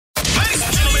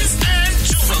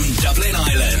Dublin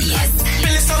Island.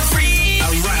 Feeling so free.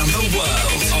 Around the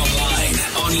world. Online,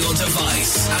 on your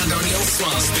device, and on your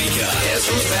smart speaker. Yes,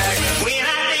 we're back. When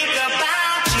I think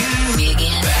about you.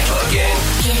 Back again.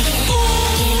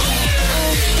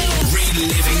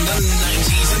 Reliving the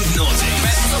 90s and noughties.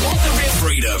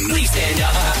 Freedom. Please stand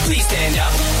up. Please stand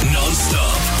up.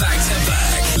 Non-stop. Back to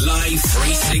back. Live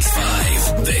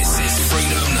 365. This is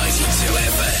Freedom 92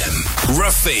 FM.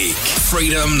 Rafiq.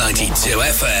 Freedom 92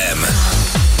 FM.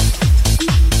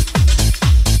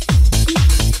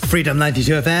 Freedom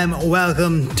 92 FM.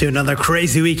 Welcome to another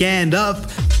crazy weekend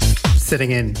of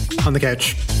sitting in on the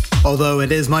couch. Although it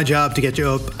is my job to get you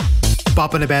up,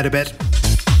 bopping about a bit.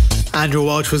 Andrew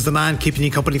Walsh was the man keeping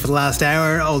you company for the last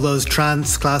hour. All those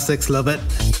trance classics, love it.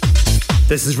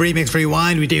 This is Remix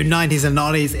Rewind. We do 90s and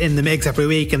noughties in the mix every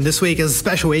week, and this week is a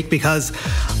special week because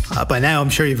by now I'm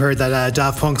sure you've heard that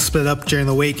Daft Punk split up during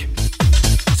the week.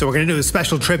 So we're going to do a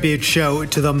special tribute show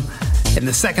to them in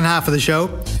the second half of the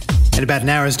show in about an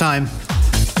hour's time.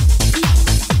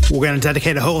 We're going to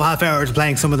dedicate a whole half hour to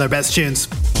playing some of their best tunes.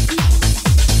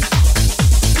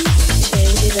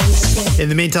 In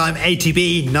the meantime,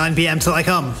 ATB, 9 p.m. till I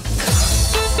come.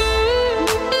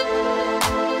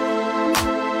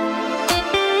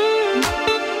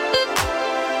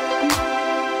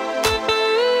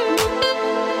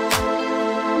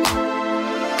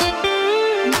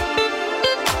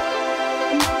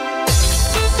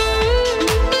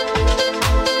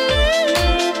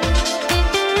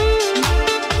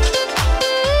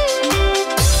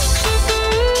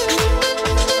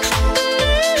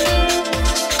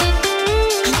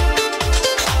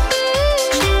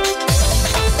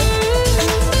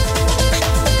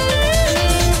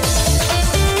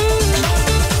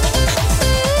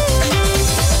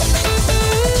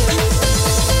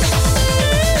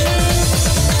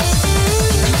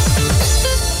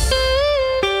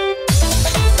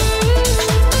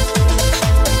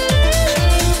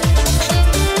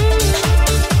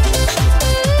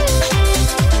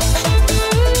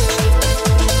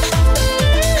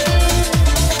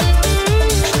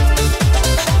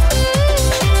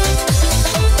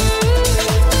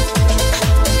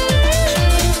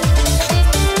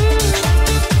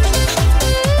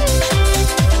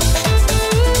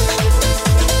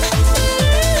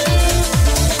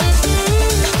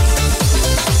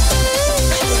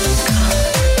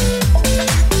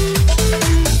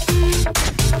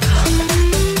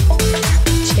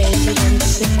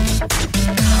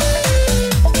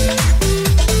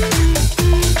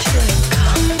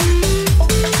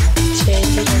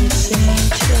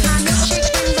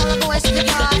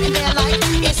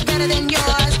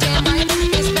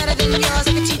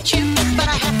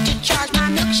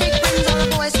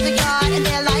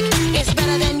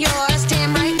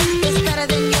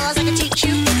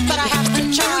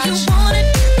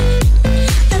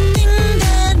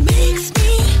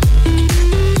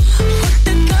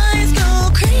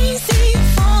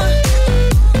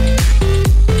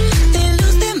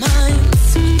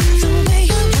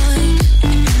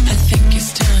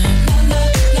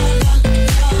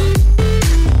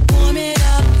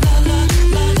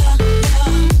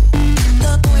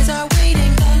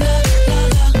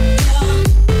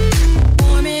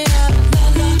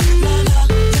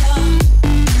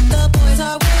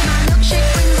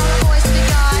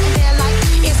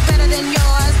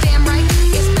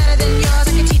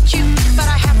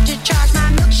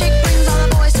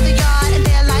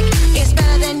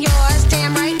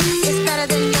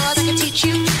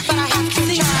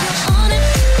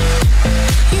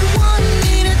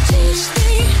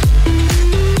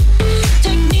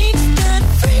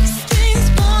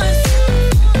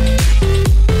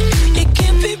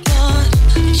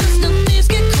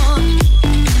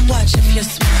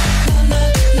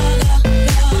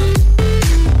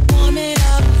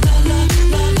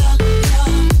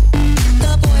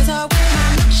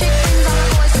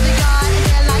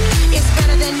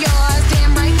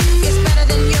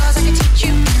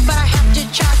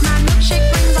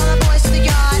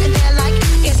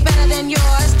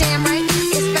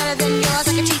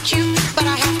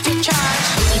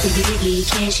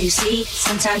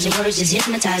 Sometimes your words just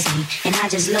hypnotize me, and I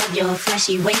just love your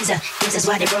flashy ways. Guess that's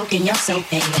why they're broken, you're so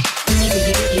baby.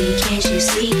 Can't you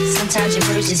see? Sometimes your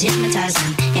words just hypnotize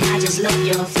me, and I just love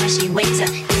your flashy ways. Guess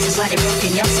that's why they're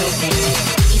broken, you're so baby.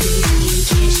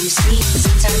 Can't you see?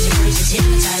 Sometimes your words just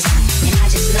hypnotize me, and I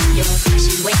just love your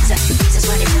flashy ways. Guess that's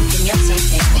why they're broken, you're so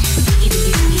baby.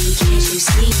 Can't you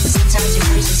see? Sometimes your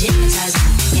words just hypnotize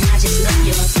me, and I just love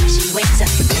your flashy ways.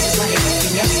 Guess that's why they're broken,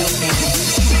 you're so baby.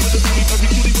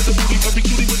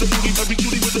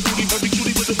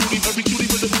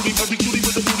 Every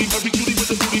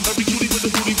cutie with a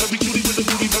booty,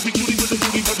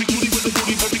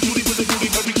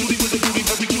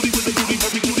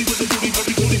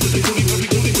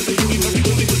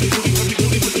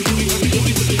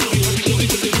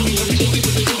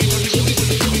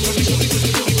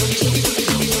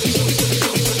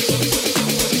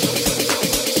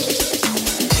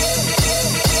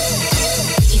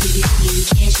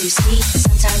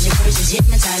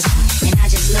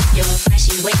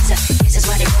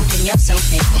 you're so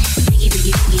big. Biggie,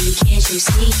 biggie, biggie, can't you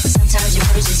see? Sometimes your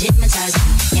words just hypnotize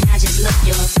me, and I just love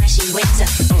your flashy ways.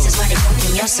 This is why they're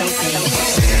broken, you're so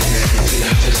big.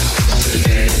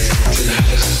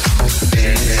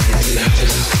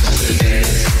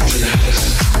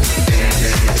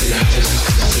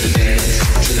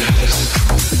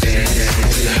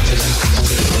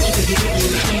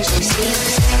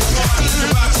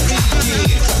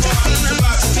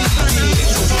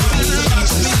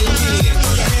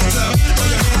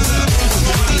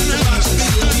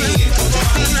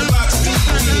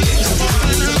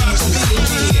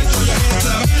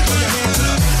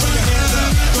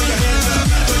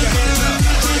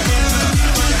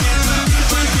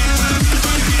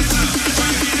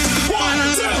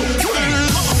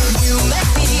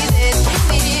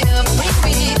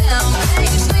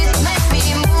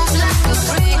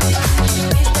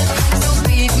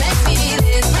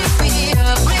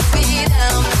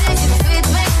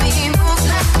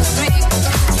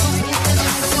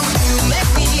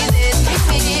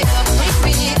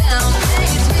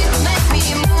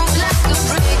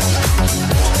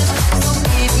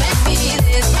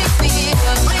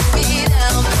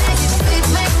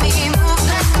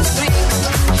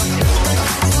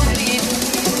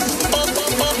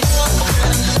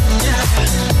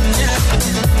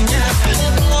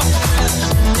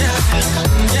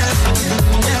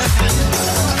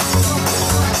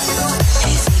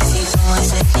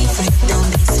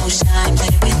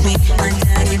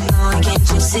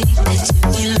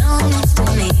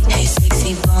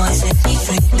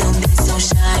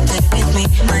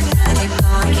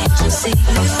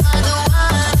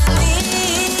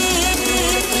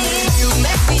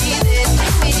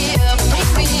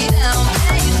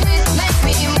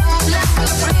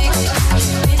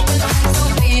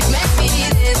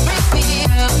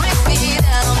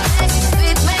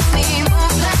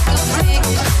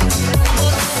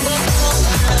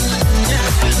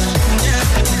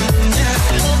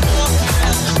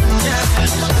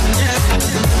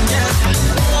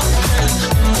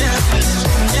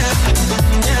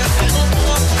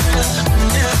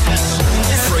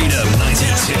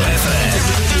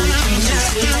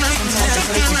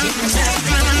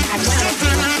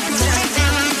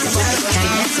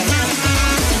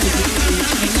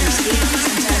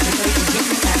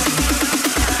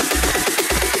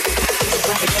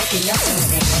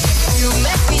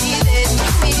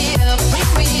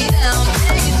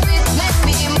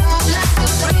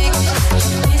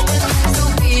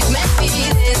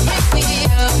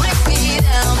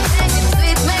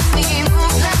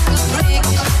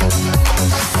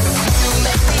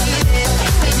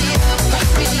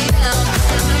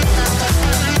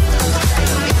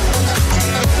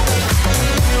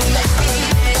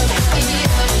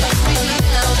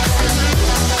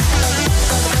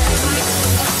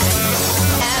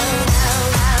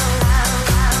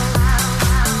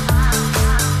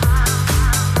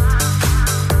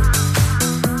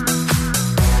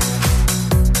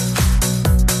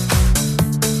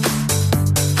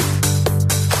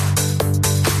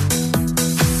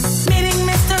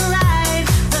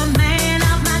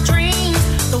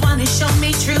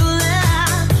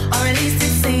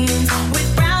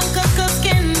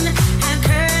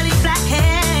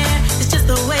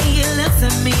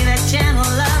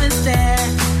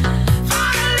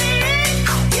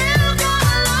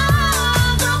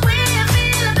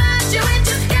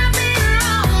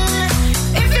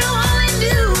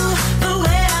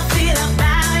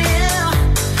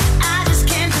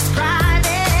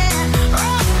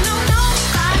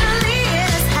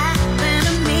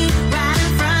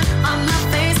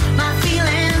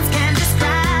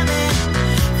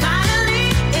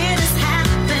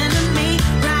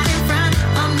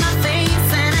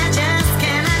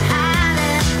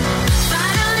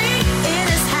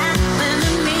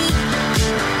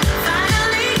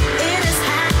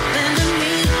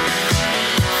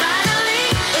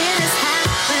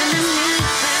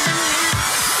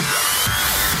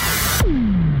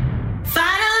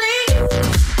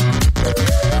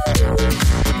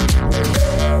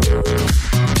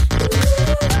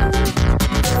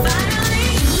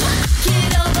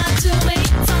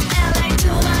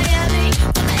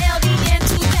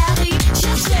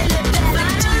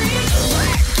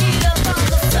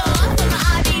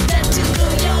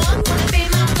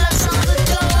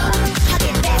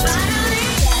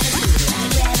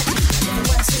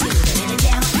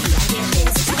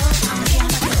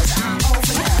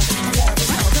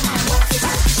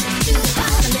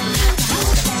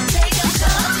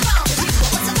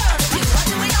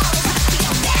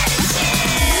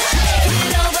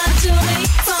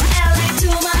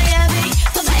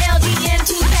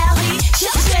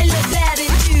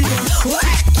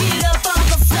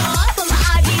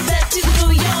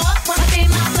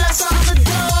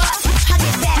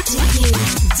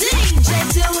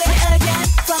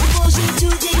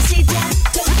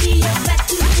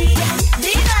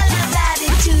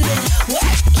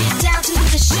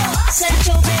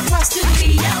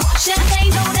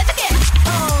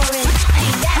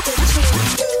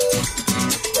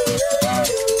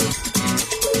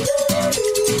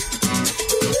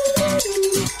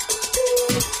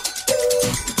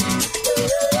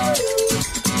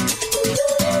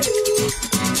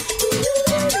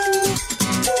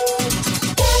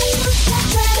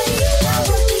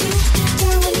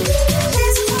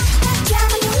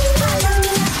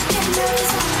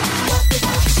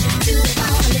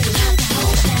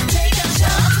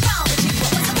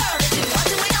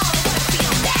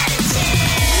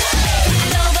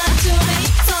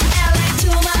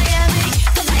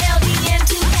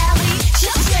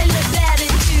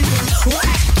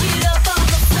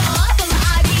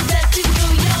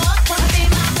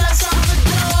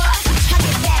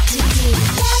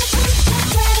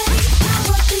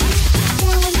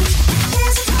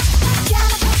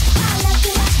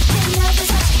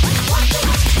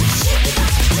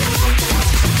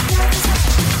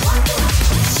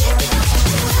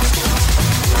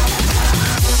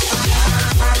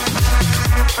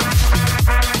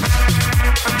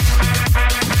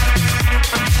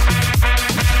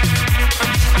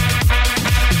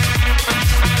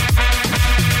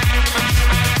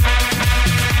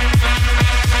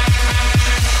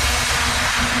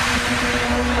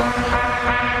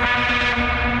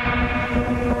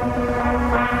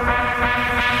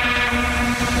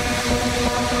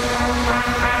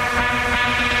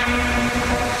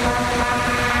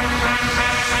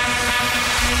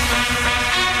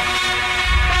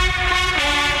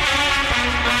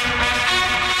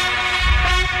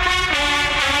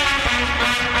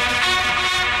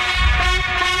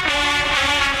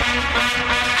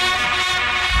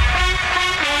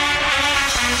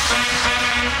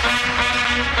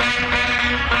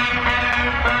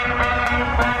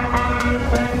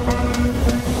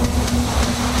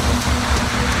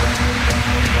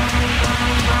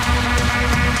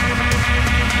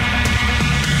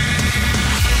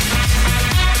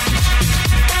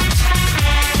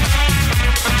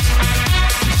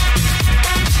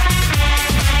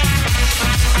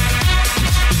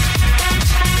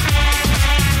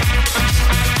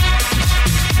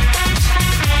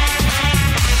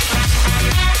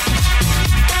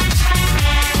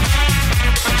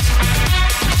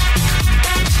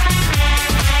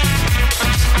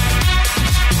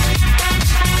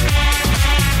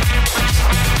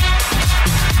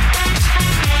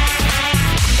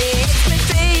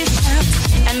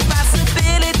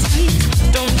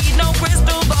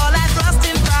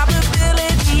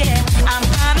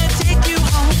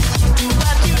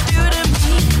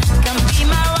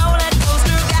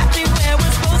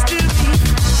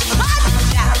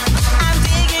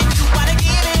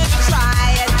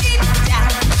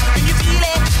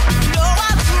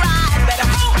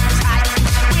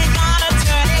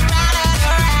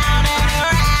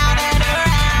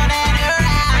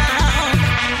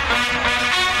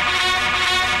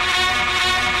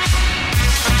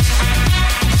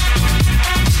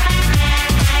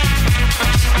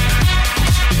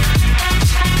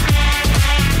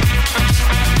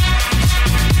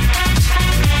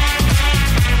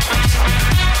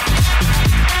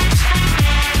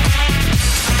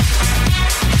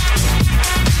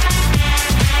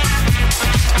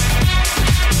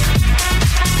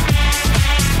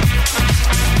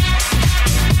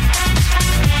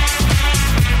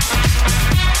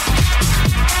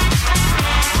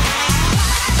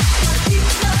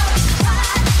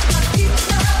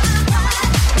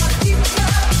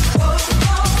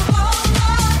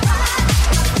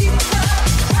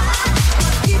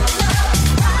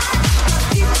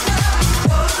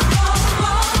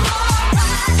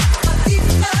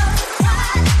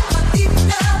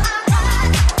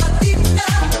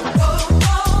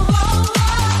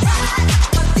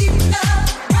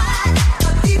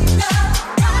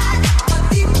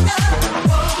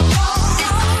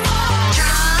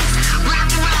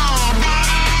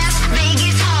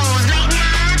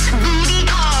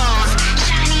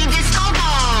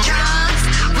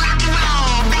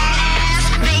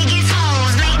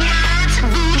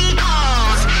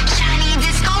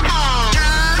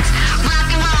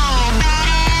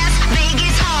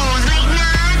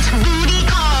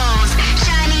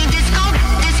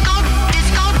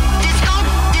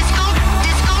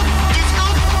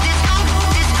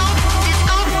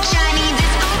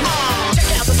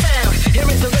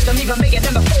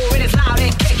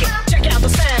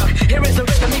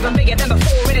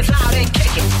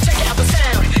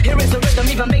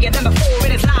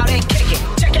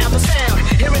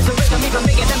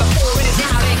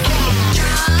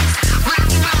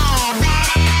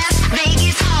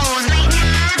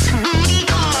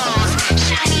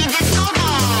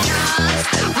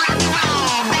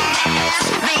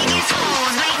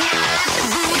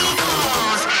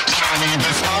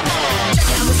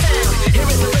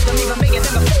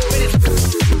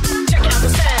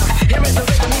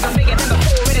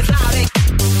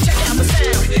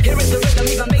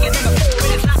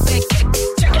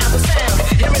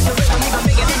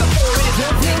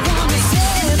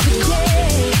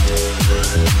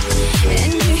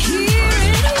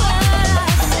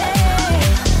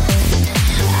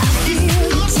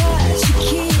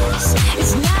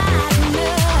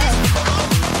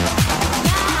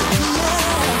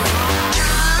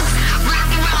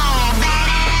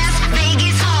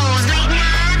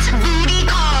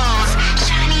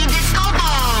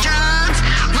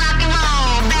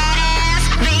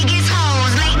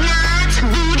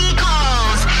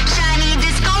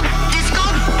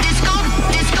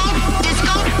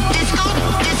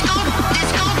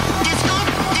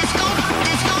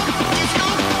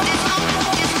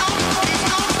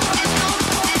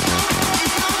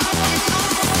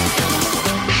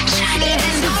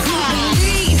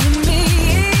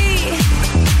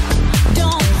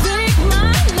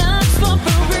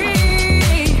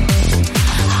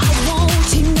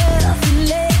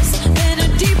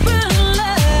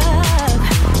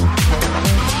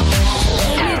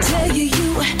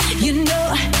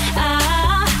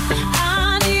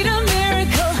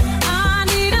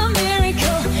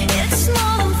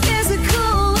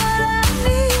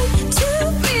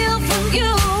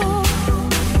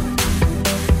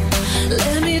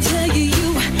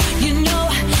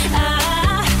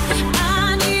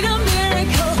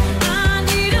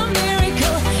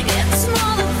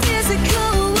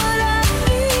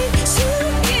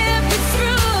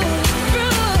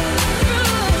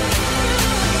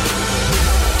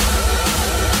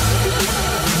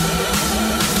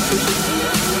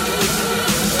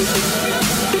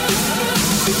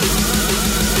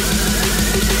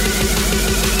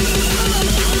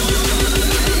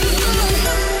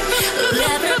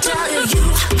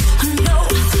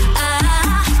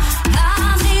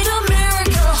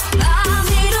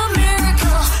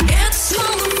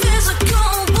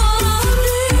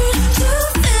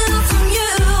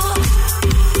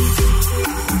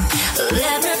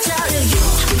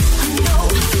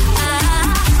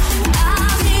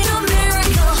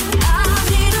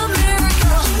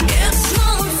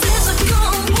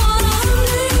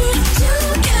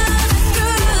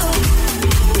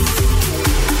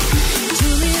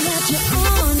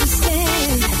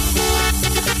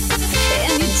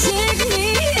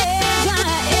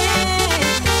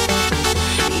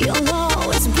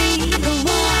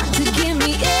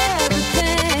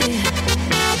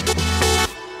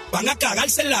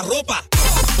 cagarse en la ropa.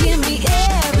 Give me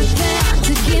everything,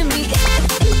 to give me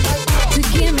to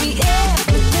give me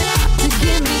everything, to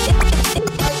give me everything,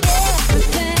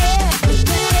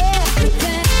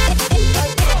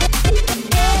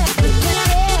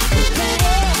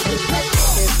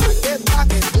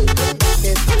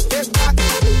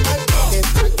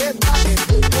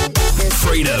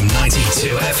 Freedom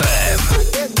 92 FM.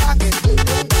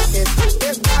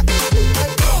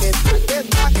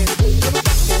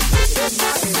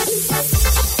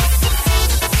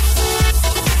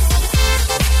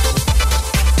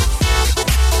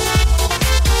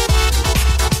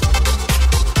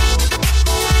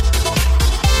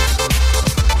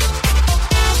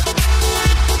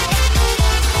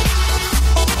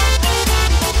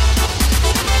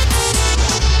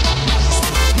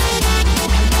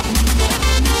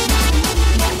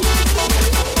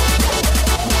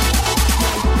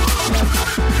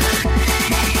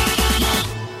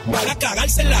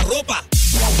 Cagarse en la ropa.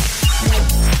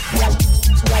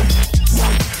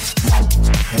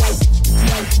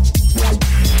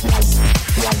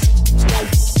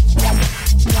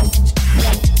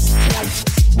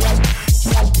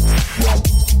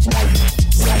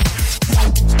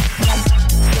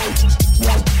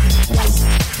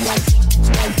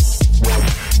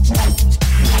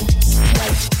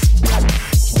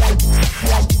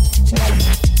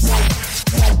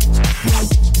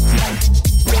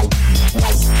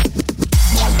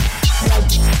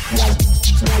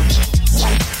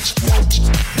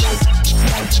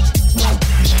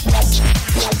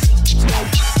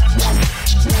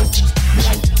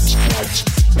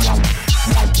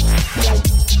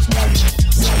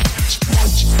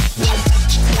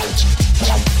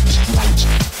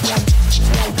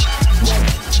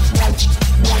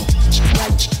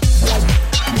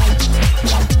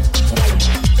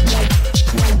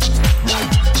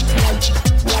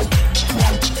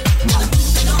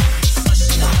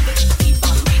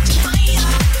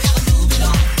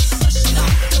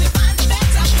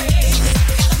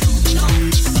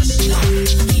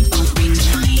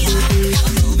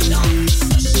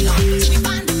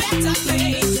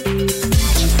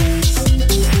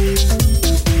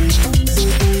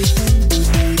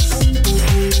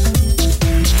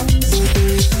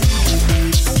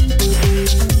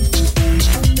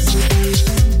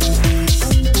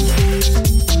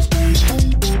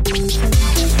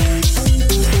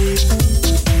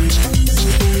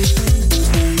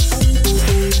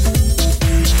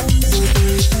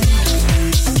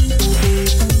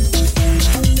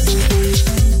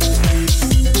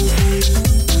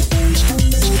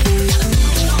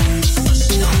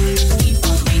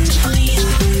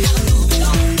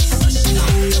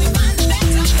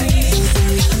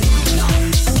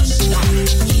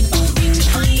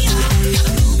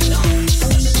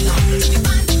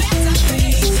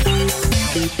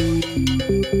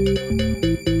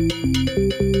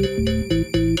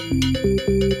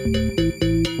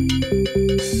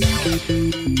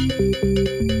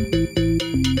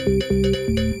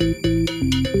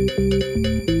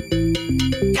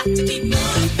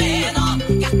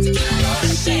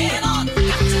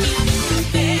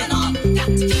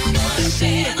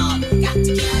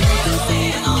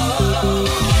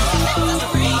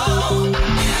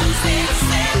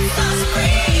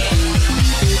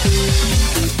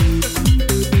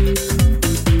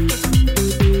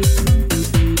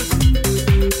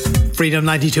 Freedom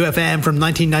 92 FM from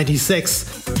 1996.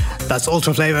 That's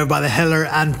Ultra Flavor by the Heller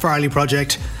and Farley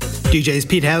Project. DJs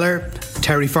Pete Heller,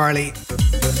 Terry Farley.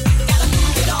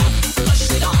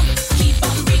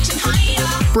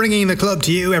 Bringing the club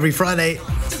to you every Friday,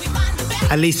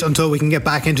 at least until we can get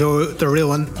back into the real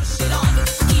one.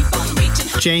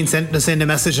 Jane sent us in a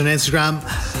message on Instagram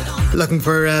looking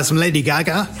for some Lady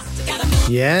Gaga.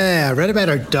 Yeah, I read about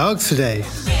her dogs today.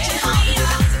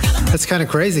 That's kind of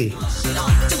crazy.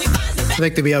 I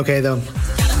think they'll be okay though.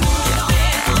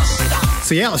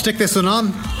 So yeah, I'll stick this one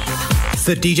on. It's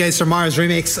the DJ Sir Mars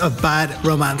remix of Bad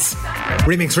Romance.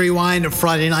 Remix Rewind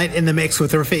Friday night in the mix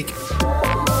with Rafiq.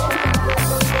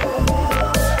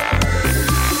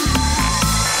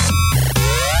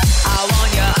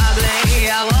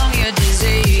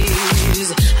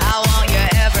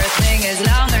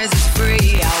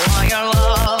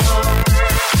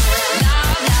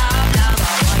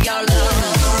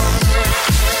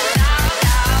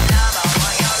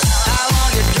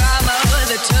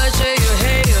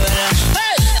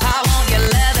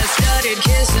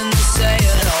 Kissing the sand,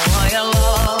 I want your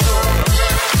love.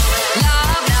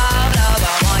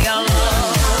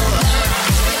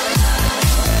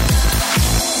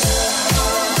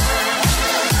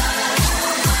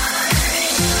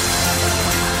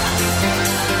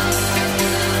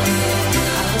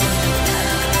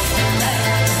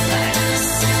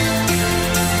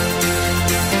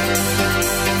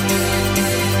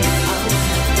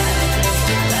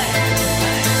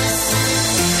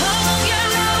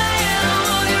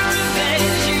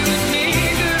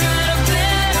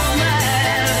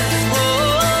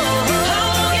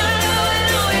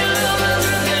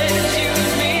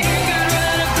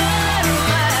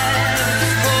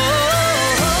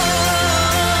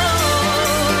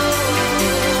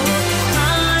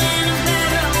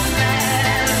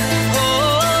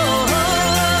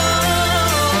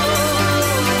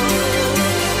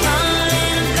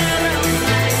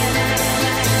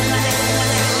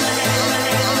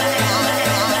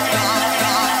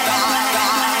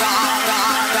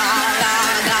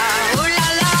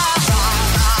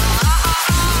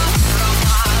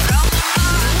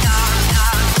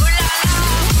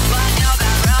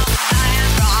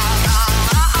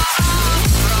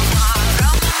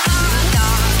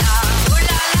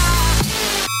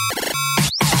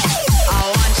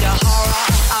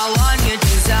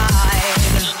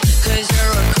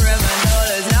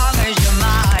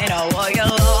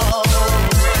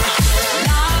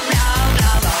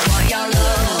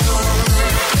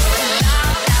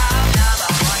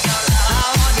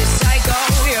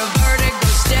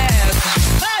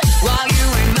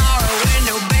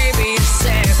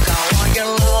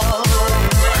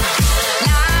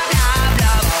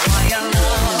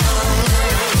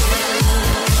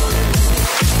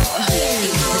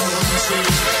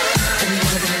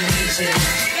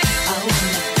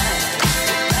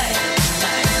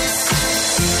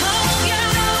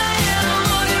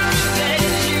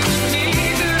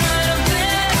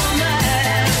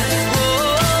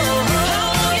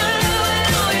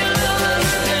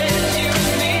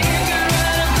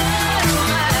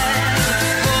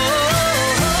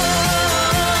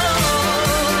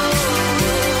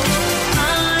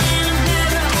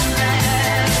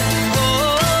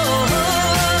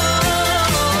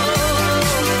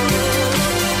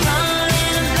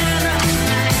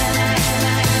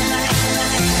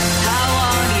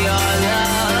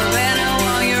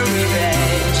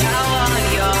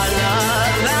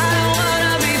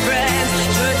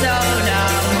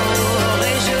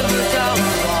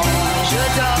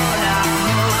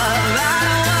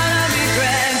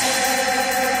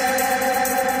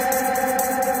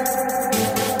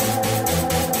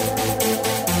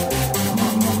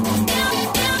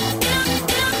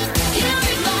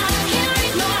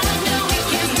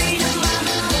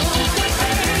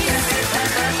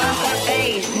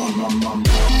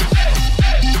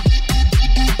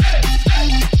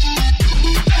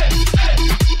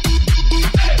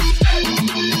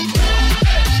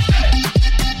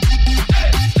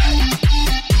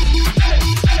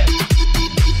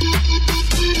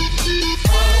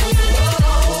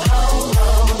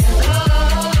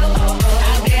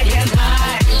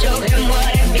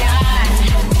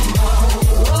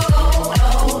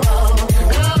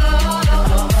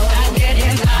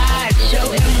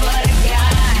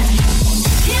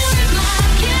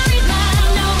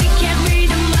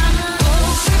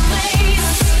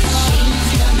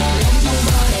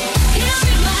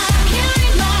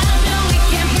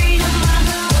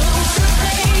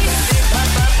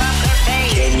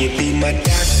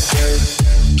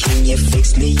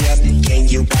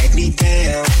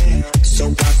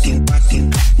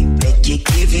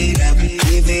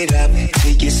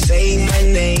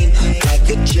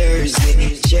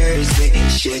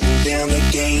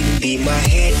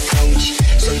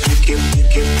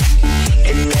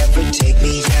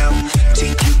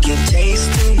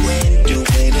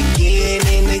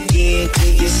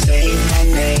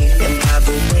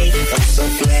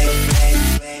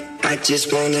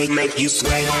 just wanna make you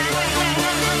sweat.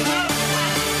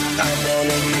 I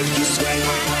wanna make you sweat.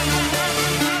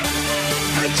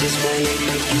 I just wanna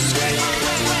make you sweat.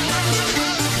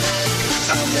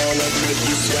 I wanna make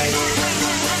you sweat.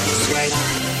 Sweat.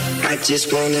 I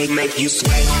just wanna make you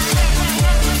sweat.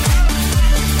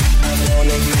 I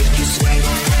wanna make you sweat.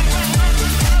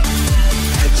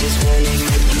 I just wanna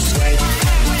make you sweat.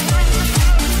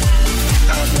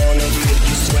 I wanna make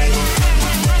you sweat.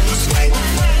 Sweat.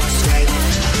 Sweat.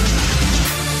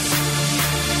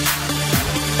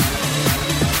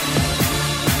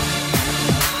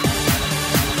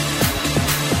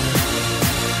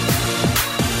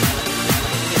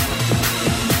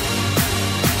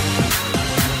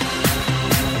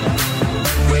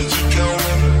 Where you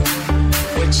going?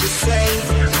 What you say?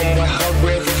 From where her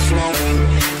river flowing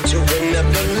to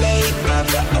another lake by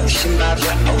the ocean,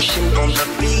 on the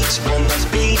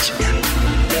beach,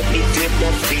 Let me dip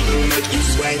my feet and make you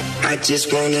sweat. I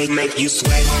just wanna make you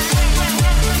sweat.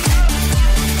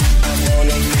 I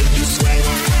wanna make you sweat.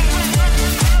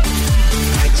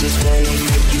 I just wanna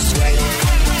make you sweat.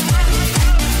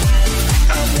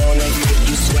 I wanna make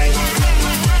you sweat.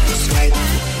 Sweat.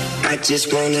 I just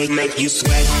wanna make you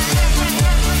sweat.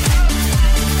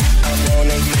 I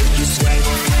wanna make you sweat.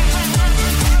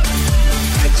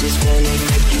 I just wanna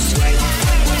make you sweat.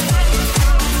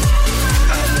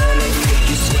 I wanna make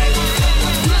you sweat.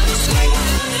 Sweat.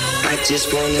 I just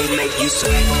wanna make you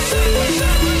sweat.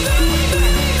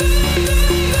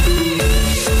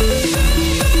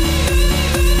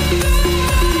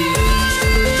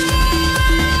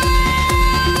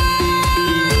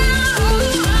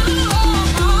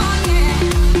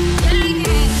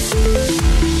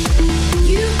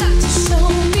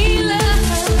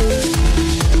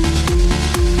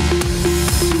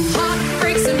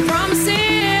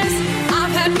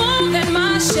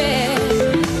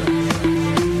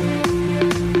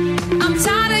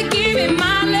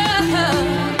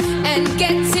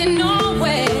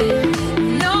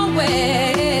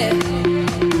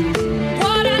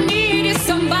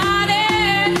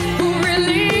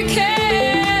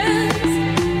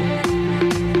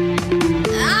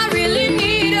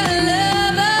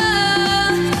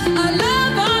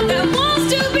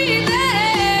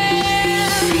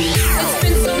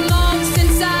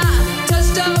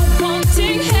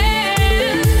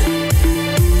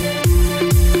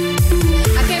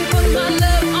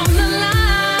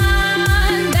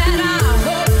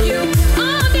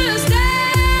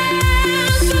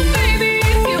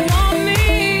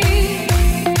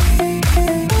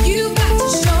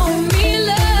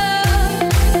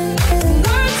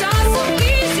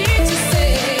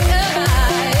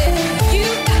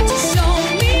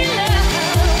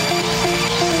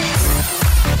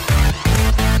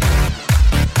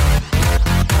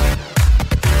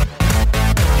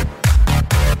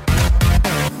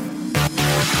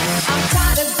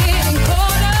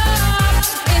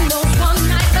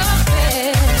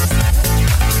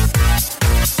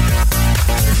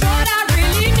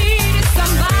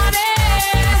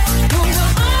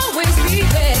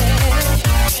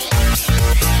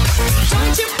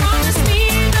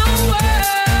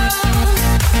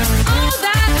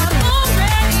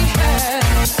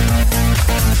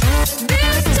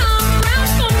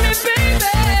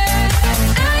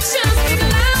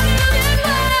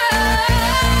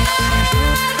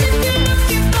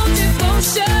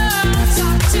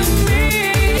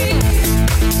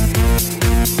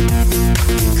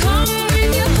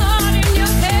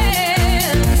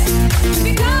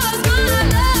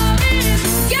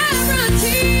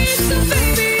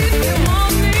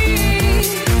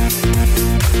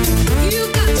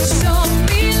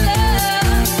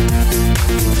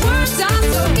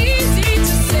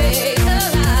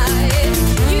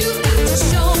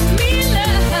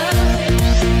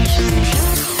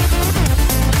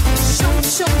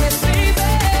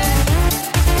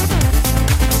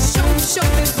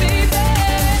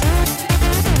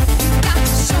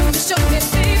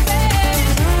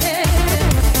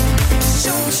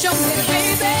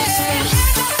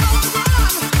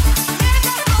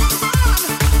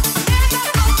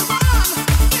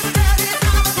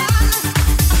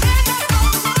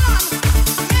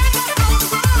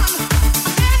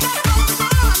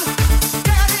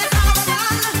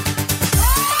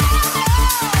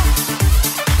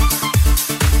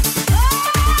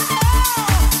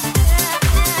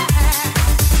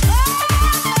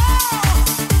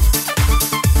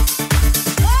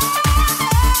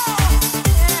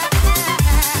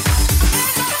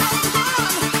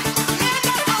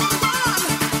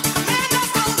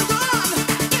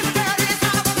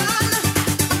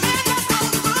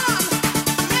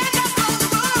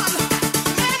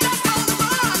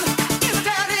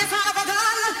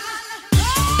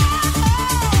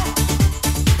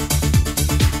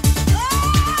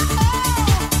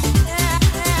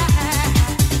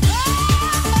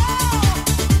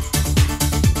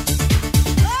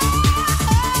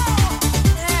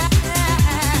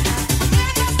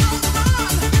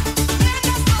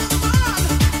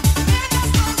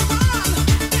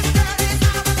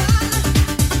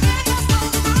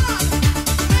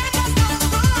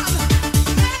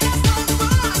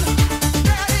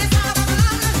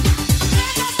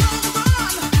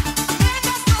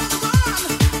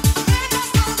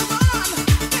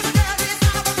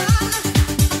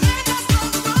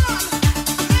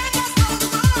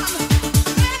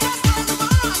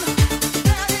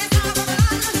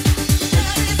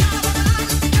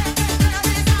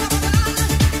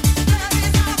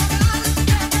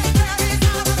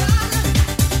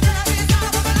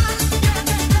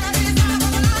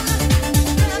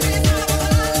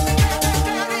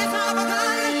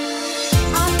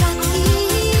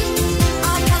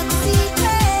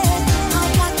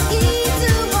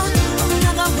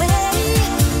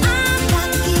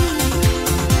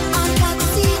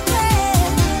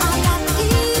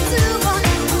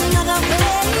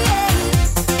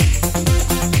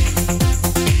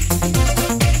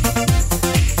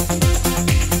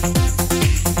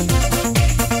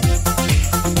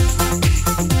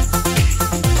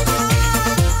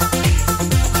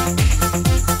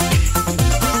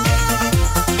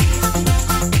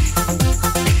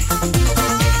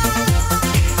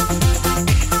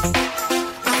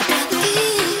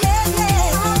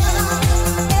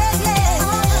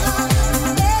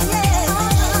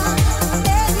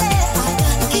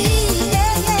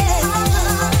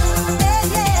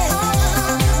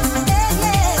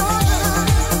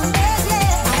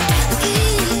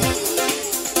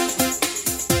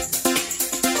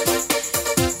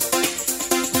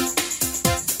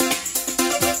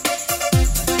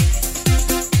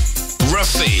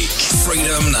 Rafiq.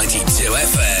 Freedom 92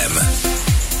 FM.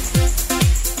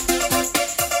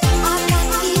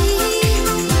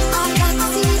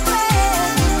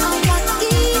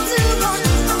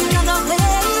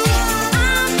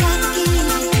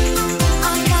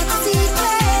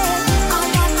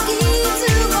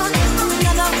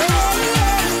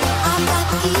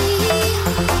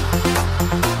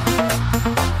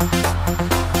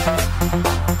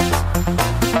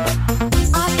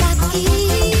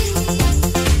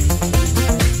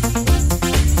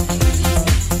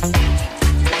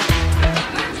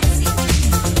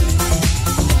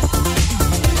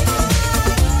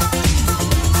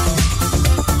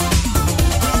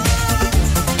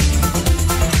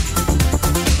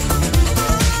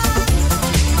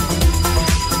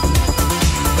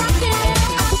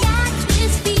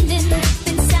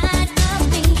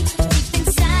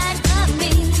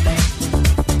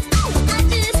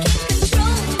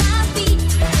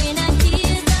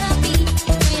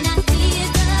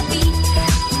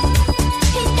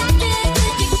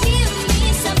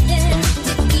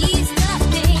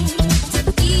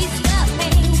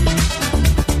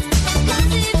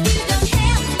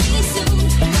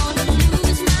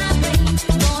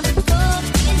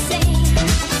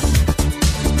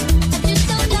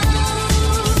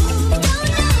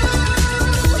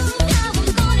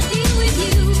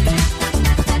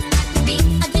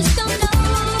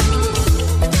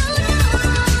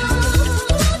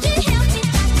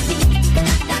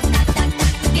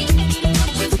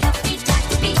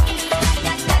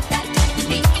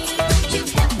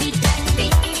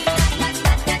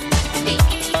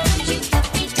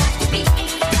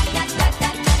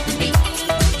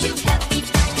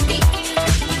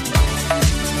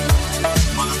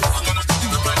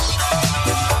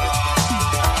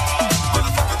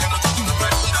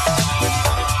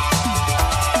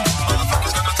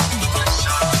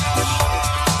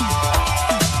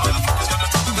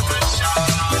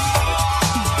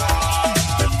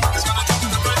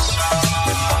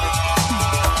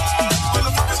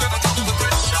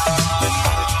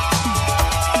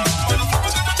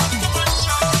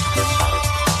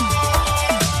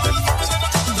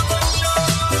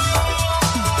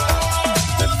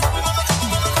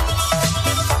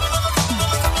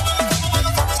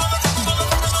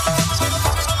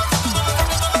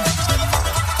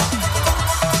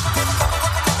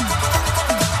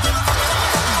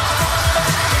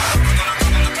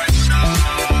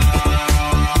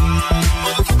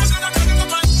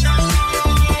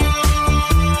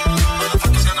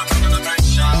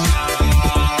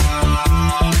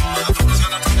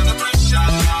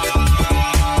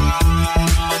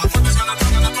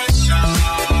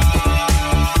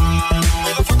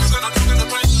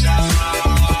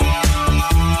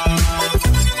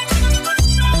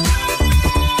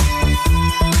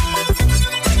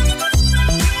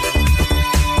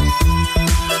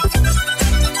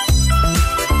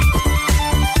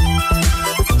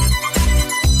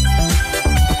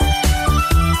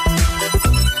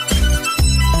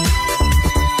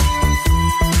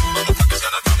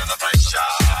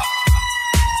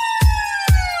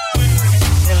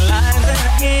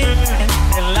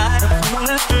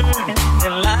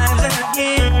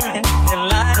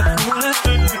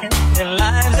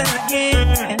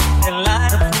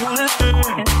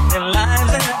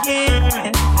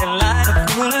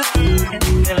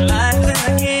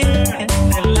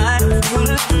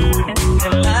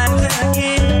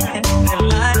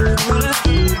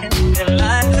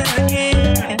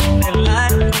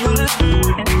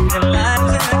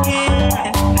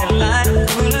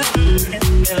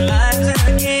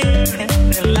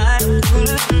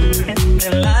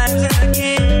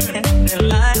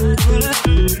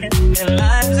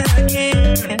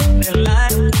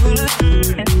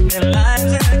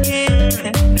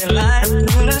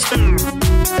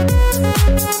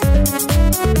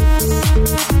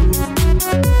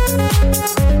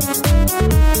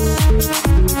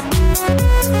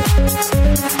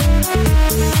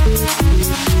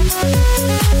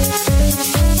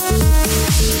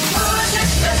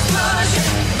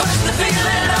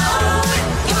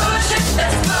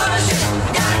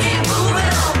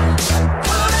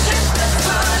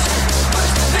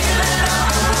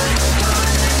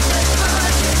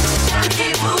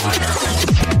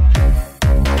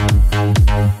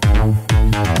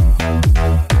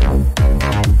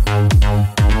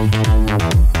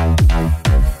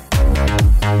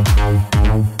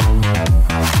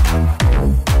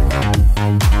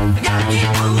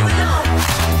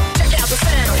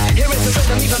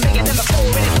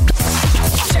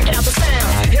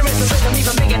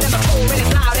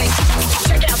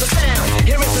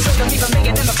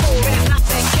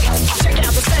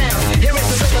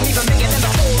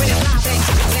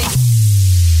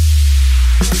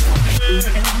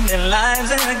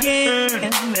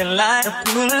 they light up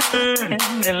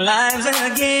their lives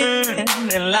again.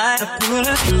 They light up it's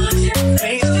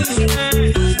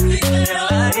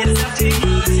up to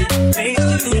you. It's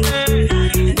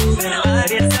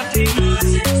up to you.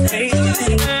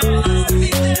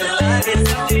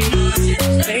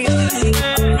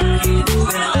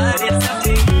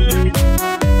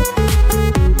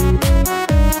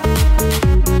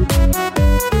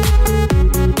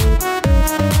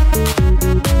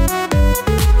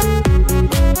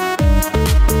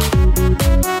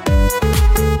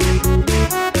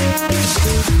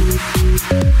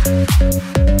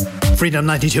 Freedom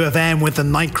 92 FM with the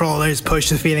Nightcrawlers, Push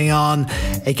the Feeling On.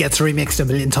 It gets remixed a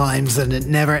million times and it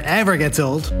never ever gets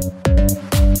old.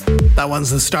 That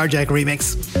one's the Starjack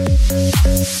remix.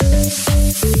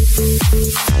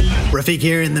 Rafiq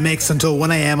here in the mix until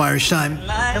 1 a.m. Irish time.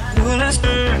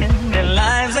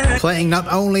 Playing not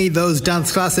only those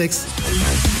dance classics,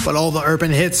 but all the urban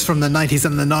hits from the 90s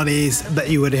and the 90s that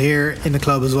you would hear in the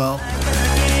club as well.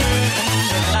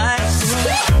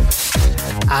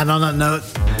 And on that note,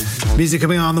 music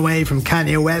coming on the way from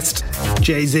Kanye West,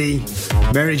 Jay-Z,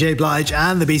 Mary J. Blige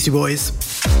and the Beastie Boys.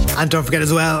 And don't forget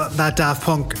as well that Daft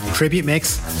Punk tribute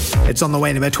mix. It's on the way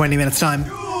in about 20 minutes time.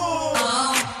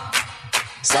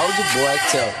 Soulja Boy,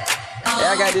 tell me. Hey,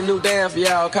 I got this new dance for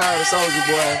y'all called the Soulja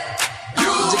Boy. You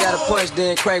just gotta punch,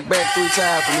 then crank back 3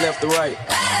 times from left to right.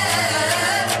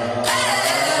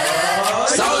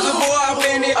 Soulja Boy, I'm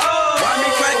in it. Why me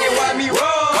crank it, why me roll?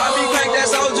 Why me crank that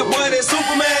Soulja Boy, that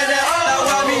Superman, that all?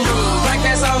 Why me crank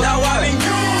that soul? Now why me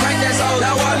crank that soul?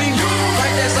 Now why me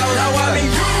crank that soul? Now why me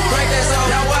crank that soul?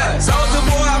 Now what? Soulja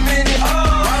Boy, I'm in it.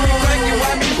 Why me crank it,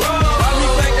 why me roll? Why me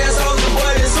crank that Soulja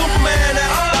Boy, that Superman,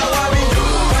 that all? Why me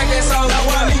crank that soul? Now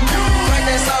why me crank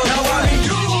that soul? Now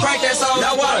why me crank that soul?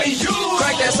 Now why me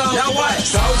crank that soul? Now what?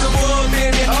 Soulja Boy, I'm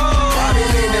in it. Why me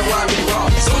in it? Why me roll?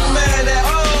 Superman, that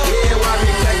all? Yeah, why me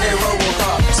crank that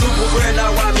Robocop? Super friend,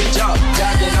 now why me jump?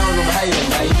 Jocking on them, hate them,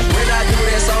 mate. When I do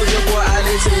that Soulja Boy, I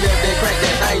let you left that crack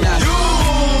that night out.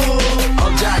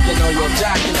 I'm jocking on you, I'm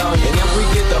jocking on you. And if we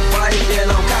get the fight, then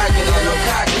I'm cocking on you, I'm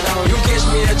cocking on you. You catch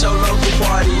me at your local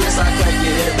party, yes, I crank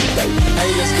it every day.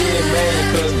 Haters get mad,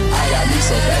 cause I got me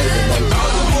some baby, mate.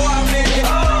 Soulja Boy, I'm in it.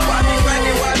 Why me crank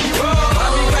it, why me roll? Why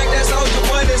me crank that Soulja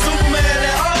Boy, that Superman,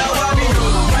 that all? Now why me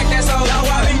crank that soul? Now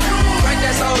why me crank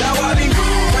that soul? Now why me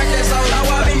crank that soul? Now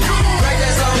why me crank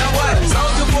that soul? Now what?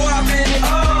 Soulja Boy, I'm in it.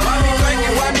 Why me crank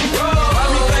it, why me roll? Why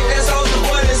me crank that Soulja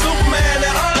Boy, that Superman,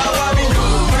 that all? Now why me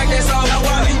crank that soul? Now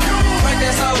why me crank that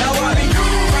soul? Now why me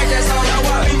crank that soul? Now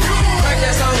why me crank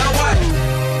that soul? Now what?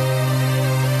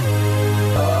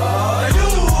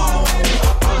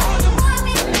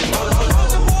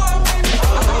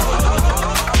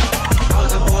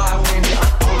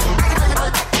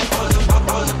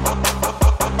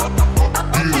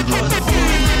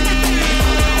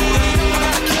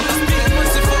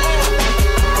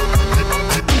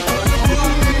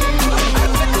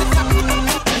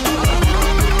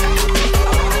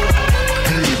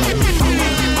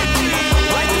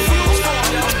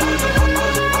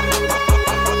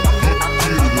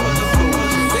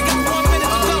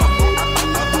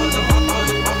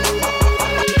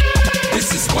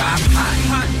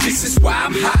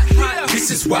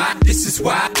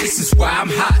 This is why I'm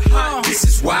hot. This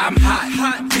is why I'm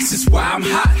hot. This is why I'm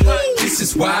hot.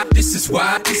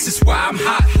 This is why I'm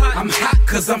hot. I'm hot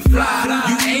cause I'm fly.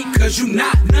 You ain't cause you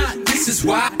not. This is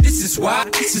why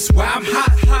I'm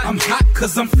hot. I'm hot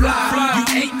cause I'm fly.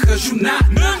 You ain't cause you not.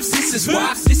 This is why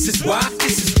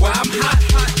I'm hot.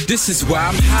 This is why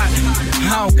I'm hot.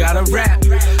 I don't gotta rap.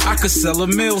 I could sell a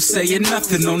mill saying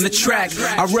nothing on the track.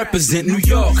 I represent New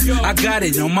York. I got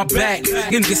it on my back.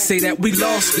 Niggas say that we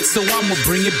lost it, so I'ma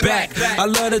bring it back. I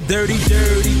love the dirty,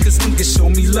 cause niggas show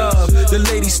me love. The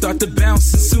ladies start to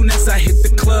bounce as soon as I hit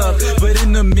the club. But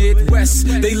in the Midwest,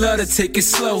 they love to take it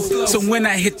slow. So when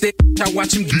I hit that, I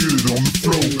watch them get it on the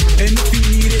floor. And if you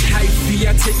need it hypey,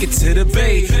 I take it to the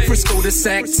Bay. Frisco to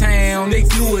Sac Town, they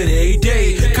do it every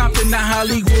day. Compton to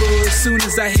Hollywood, soon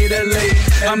as I hit LA.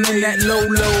 I'm in that low,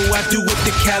 I do it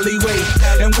the Cali way.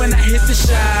 And when I hit the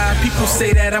Shy, people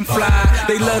say that I'm fly.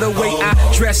 They love the way I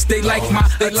dress, they like my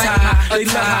attire. They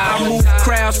love how I move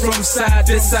crowds from side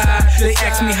to side. They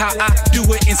ask me how I do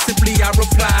it, and simply I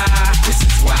reply. This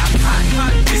is why I'm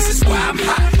hot. This is why I'm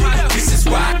hot. This is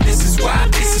why I'm hot. This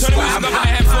is why I'm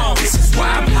hot. This is why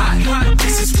I'm hot.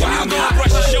 This is why I'm hot.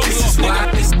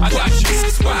 This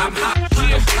is why I'm hot.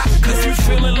 Cause you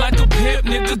feeling like a pimp,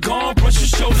 nigga, go on, brush your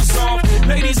shoulders off.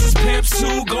 Ladies is pimps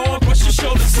too, go on, brush your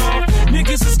shoulders off.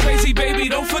 Niggas is crazy, baby,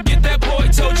 don't forget that boy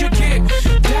told you get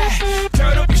that.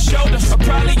 Turn up your shoulders, I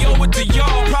probably owe it to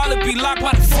y'all. Probably be locked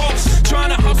by the force, trying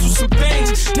to hustle some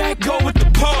things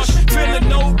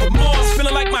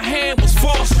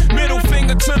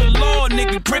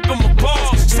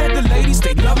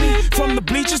they love me. From the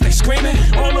bleachers, they screaming.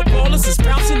 All the ballers is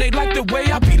bouncing, they like the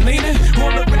way I be leaning.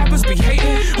 All the rappers be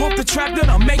hating off the track that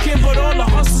I'm making, but all the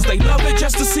hustlers, they love it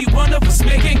just to see one of us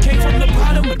making. Came from the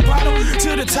bottom of the bottom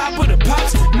to the top of the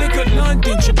pops. Nigga,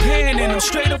 London, Japan, and I'm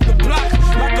straight off the block.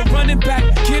 Like a running back,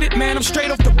 get it, man, I'm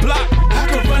straight off the block. I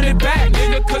can run it back,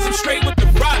 nigga, cause I'm straight with the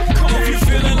rock. Come on, if you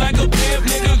feeling like a pimp,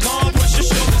 nigga, go on, brush your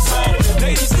shoulders off.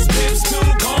 Ladies is pimps too,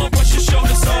 go on, brush your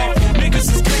shoulders off. Niggas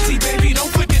is crazy, baby, don't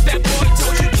forget that boy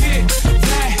told you, kid.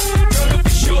 That, girl, up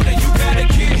your shoulder, you gotta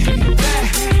get. That,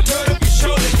 girl, up your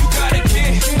shoulder, you gotta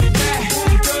get. That,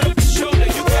 girl, up your shoulder,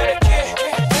 you gotta get.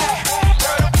 That,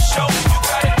 girl, up your shoulder, you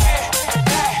gotta get.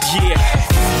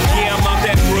 Yeah, I'm out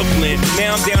at Brooklyn.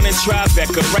 Now I'm down in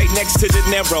Tribeca, right next to De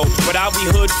Niro. But I'll be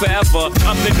hood forever.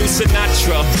 I'm the new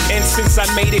Sinatra. And since I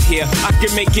made it here, I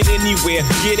can make it anywhere.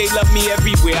 Yeah, they love me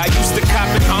everywhere. I used to cop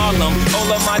in Harlem. All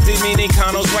of my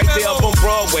Dominicanos right there up on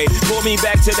Broadway. Pulled me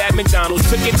back to that McDonald's.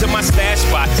 Took it to my stash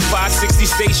spot, 560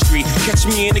 State Street. Catch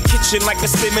me in the kitchen like a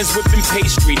Simmons whipping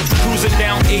pastry. Cruising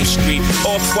down A Street,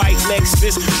 off-white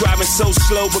Lexus. Driving so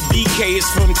slow, but BK is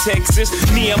from Texas.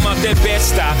 Me, I'm out that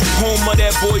Bed-Stuy, home of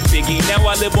that boy Biggie. Now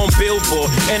I live on Billboard,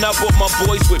 and I brought my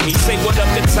boys with me. Say what up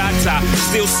to Tata,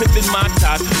 still sipping my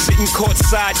ties. Sitting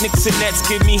courtside, Knicks and Nets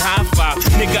give me high five.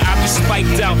 Nigga, I be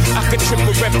spiked out, I could trip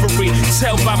a referee.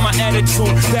 Tell by my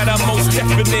attitude that I most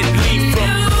definitely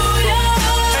from.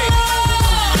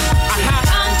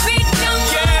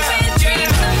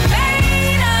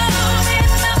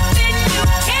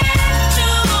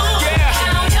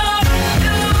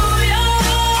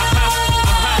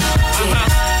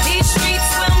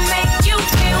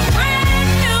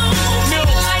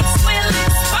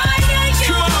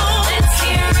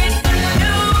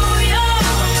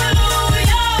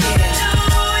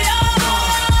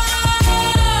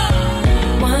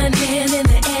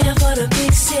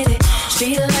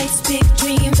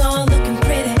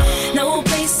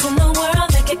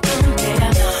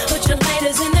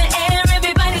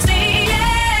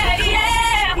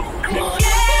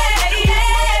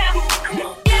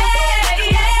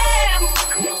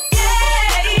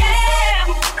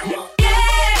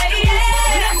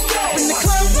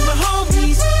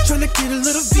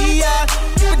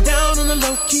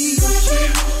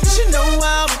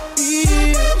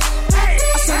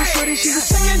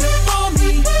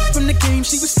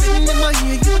 She was sitting in my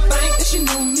ear, you would think that she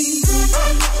knew me.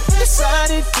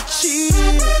 Decided to cheat.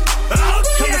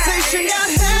 Conversation got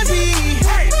heavy.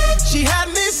 She had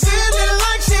me feeling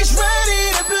like she's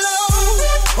ready to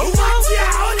blow.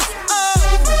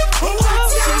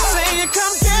 She's saying,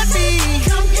 come get me.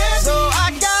 So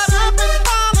I got up and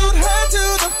followed her to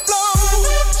the floor.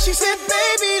 She said,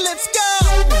 baby, let's go.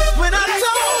 When I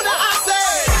told her, I said,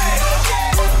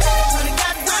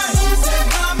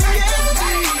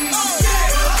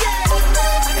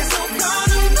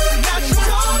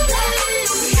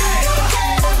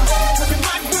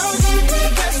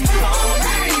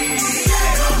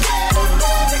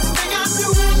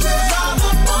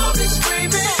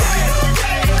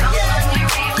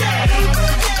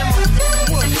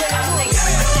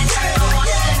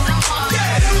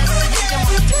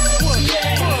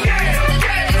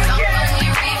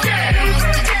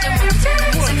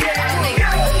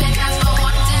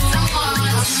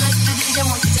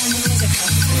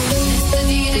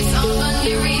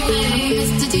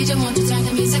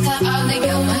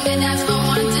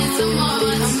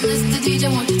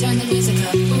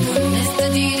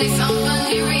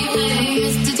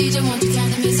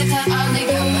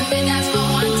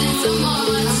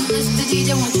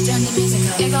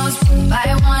 it goes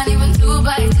by one, even two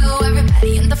by two.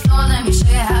 Everybody in the floor, let me show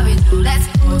you how we do. Let's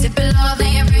go. Tip it low,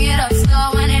 then you bring it up slow.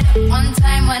 Wind it up one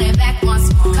time, wind it back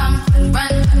once more. Come,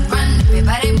 run,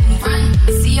 everybody move, run.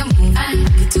 I see you move, and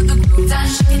rock it to the groove. Done,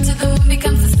 shake it till the moon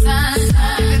becomes the sun.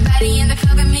 Everybody in the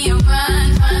club, give me a run.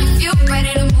 If you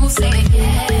ready to move, say it,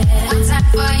 yeah. One time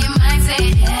for your mind,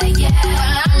 say it, yeah.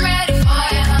 Well, I'm ready for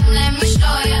you, let me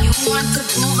show you. You want to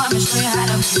move, I'ma show you how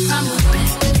to move. Come on,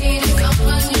 Mr. DJ, come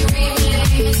on, you replay.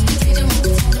 Mr. DJ, move to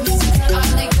the music, all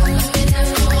they go. And that's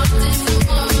for one thing, some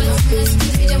more. Mr.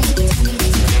 DJ, move to the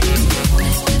music.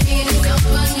 Mr. DJ, come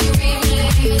on, you replay.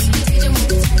 Mr. DJ, move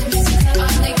to the music,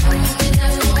 all they go. And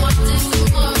that's for one thing, some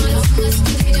more.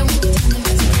 Mr. DJ, move to the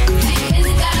music. Hey,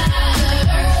 it's God,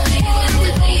 hey,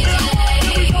 Mr. DJ.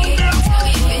 Tell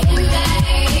me if you're in back.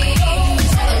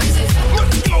 Tell the music,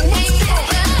 let's go, let's go.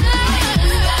 Hey,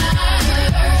 it's God,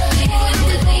 hey,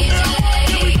 Mr. DJ.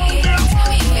 Tell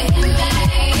me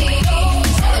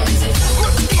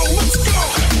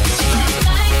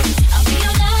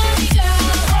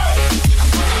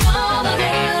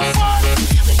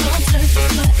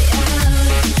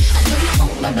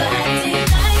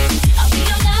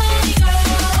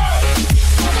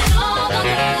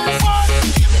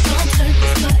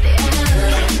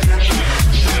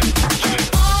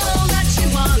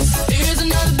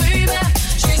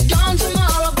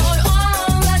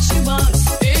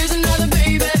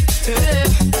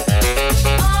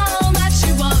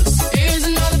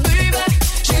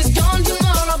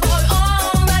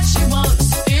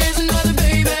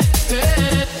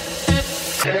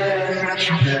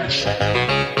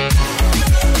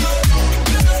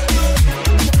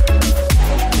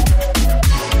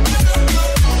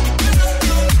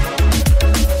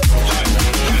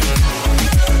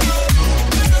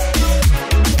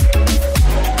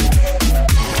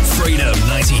Freedom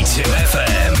 92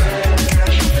 FM.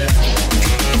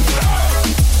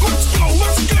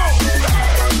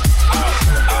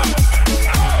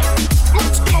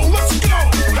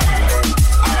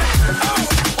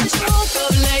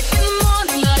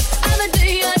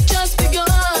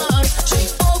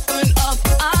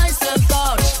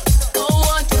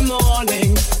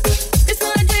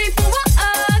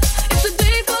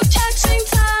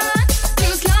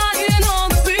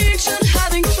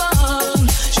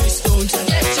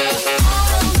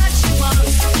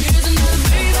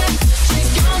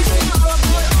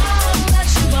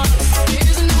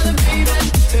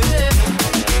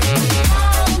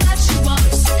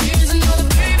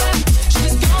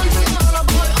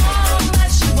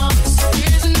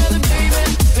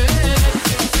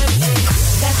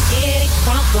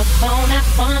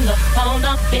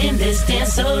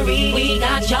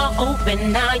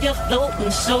 Open, now you're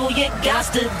floating, so you got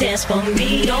to dance for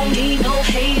me. Don't need no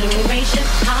hateration,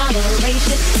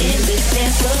 holleration in this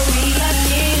dancery. Let's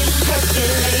get it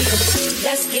percolated.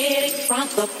 Let's get it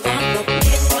front up, front up,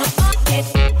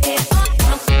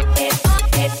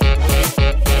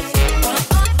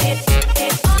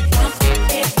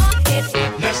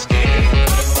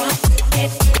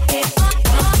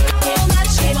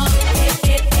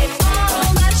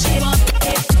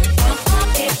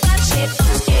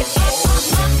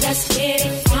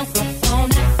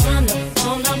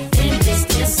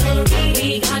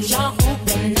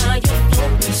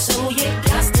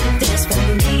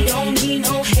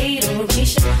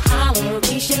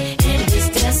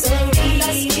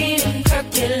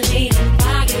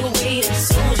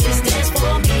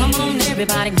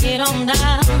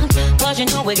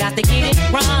 we got to get it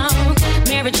wrong.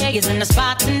 Mary J is in the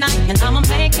spot tonight, and I'ma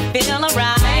make you feel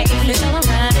alright.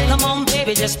 Come on,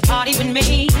 baby, just party with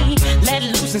me. Let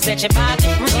loose and set your body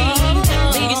free.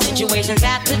 Leave your situations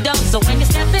at the door, so when you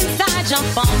step inside,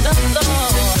 jump on the floor.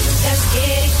 Let's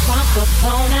get it crunk up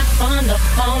on that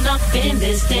fun up in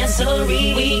this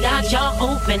dancery. We got y'all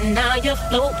open, now you're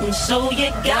floating, so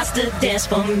you got to dance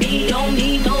for me. Don't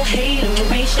need no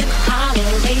hateration,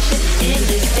 holleration in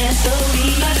this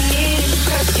dancery. Let's get it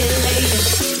percolated.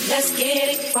 Let's get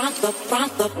it front up.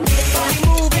 Body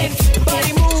moving,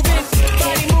 body moving,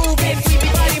 body moving, we be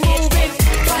body moving,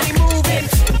 body moving,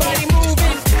 body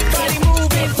moving, body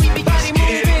moving, we be body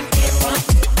moving,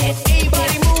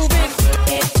 everybody moving,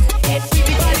 we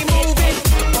be body moving,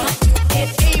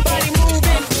 everybody moving,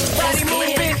 body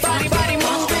moving, body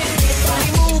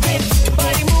moving,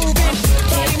 body moving,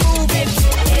 body moving,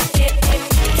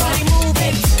 body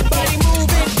moving, body moving, body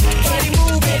moving, body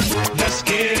moving. Let's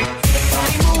get it.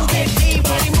 Body moving,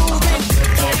 everybody moving,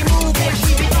 body moving,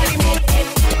 we be body moving,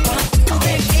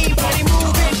 everybody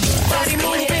moving.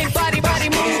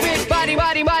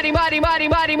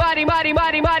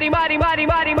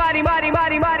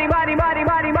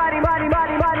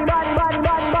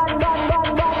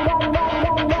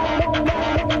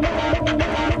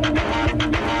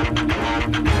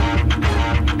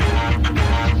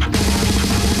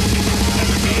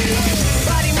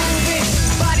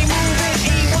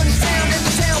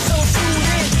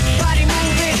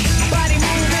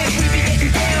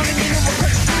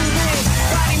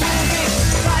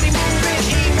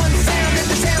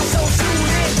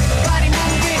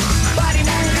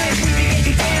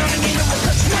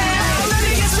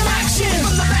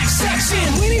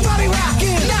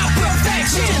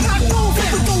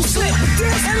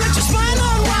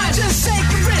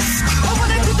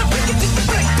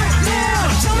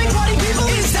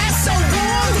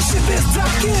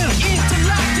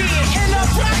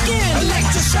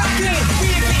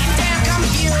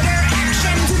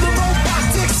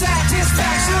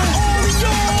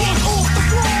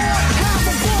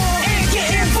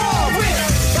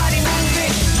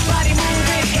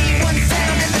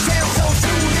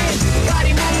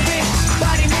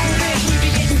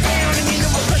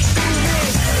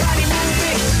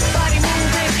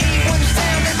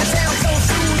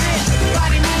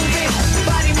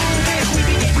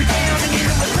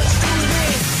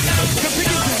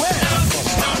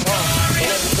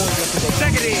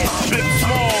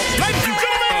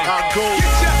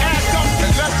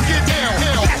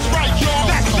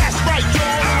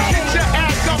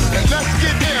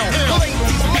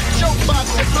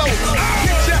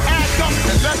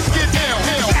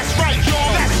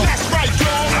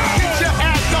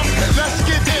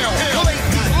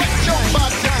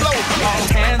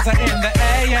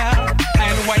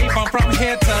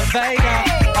 here to there.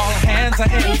 All hands are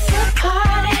in. It's a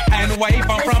party. And wave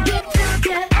on from.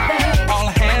 All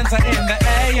hands are in the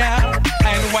air.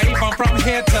 And wave on from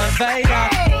here to there.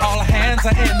 All hands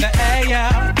are in the air.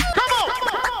 Come on.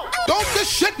 Don't this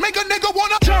shit make a nigga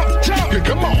wanna jump, jump. Yeah,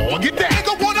 come on, get that.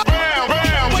 Nigga wanna round,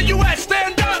 round. Where you at?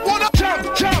 Stand up. Wanna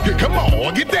jump, jump. Yeah, come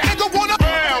on, get that. Nigga wanna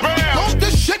round, round. Don't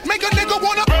this shit make a nigga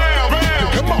wanna round, round.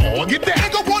 Yeah, come on, get that.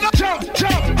 Nigga wanna jump,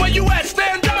 jump. Where you at?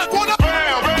 Stand up. Wanna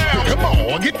round, round. Yeah, come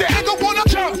on, get that. Nigga wanna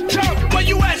jump, jump. Where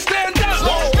you at? Stand up. I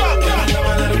love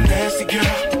my little nasty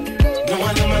girl. No,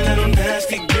 I love my little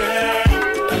nasty girl.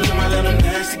 I love my little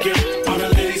nasty girl. All the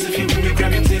ladies, if you with me,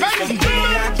 grab your titties from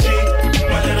B.I.G.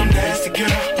 My little nasty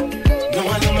girl. No,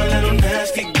 I love my little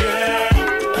nasty girl.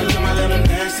 I love my little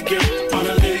nasty girl. All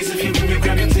the ladies, if you with me,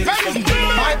 grab your titties from B.I.G.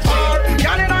 My part,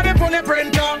 y'all in on the pony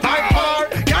printer. My part,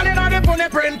 y'all in on the pony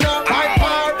printer. My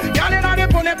part, y'all in on the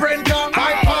pony printer.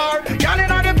 My part, y'all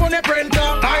in on the pony printer.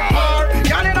 My part,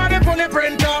 y'all in on the pony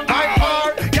printer. My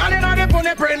part, y'all in on the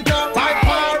pony printer. My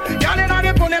part, y'all in on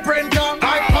the pony printer.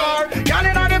 My part, y'all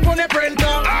in on the pony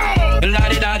printer.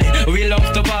 Ladi daddy, we love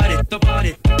the body, the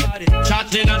body, the body.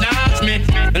 Chatting and dance me.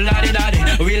 Ladi daddy,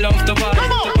 we love the body,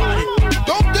 come on. the body.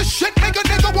 Don't this shit make a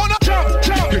nigga wanna jump,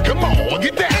 jump. Yeah, come on,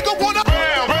 get that. Nigga wanna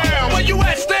round, round. Where you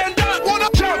at? Stand up. Wanna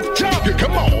jump, jump. Yeah,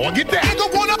 come on, get that. Nigga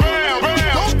wanna round,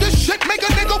 round. Don't this shit make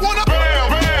a nigga wanna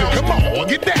round, round. Yeah, come on,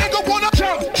 get that. Nigga wanna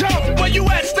jump, jump. Where you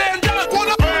at? Stand up.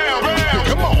 Wanna round, round. Yeah,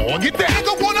 come on, get that.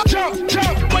 Nigga wanna jump,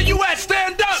 jump. Where you at?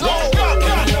 Stand up. I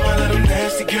love my little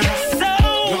nasty girl.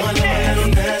 No, I love my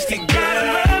little nasty girl.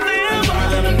 I love my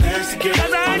little nasty girl.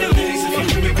 All the ladies, if you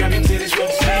with me, grab your titties from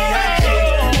B.I.G.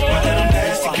 My little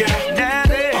nasty girl.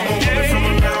 I'm a woman from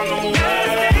around the world.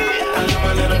 I love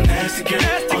my little nasty girl.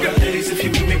 All the ladies, if you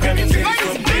with me, grab your titties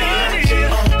from B.I.G.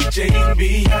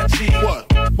 J.B.I.G.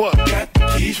 What? Got the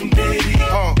keys from Diddy.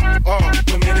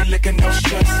 Women and liquor, no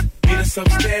stress. Meet us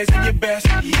upstairs in your best.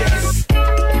 Yes.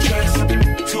 Dress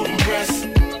to impress.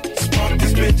 Spark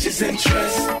this bitch's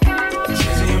interest.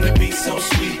 Jazzy on the beat, so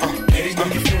sweet. Ladies know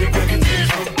you feel me, grab your titties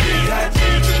from B.I.G.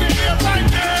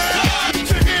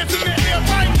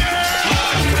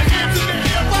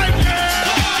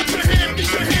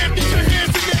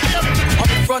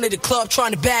 Front of the club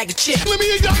trying to bag a chick. Let me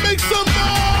hear y'all make some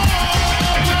noise.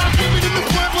 Women in the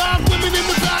front line, women in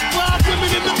the back line,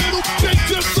 women in the middle, take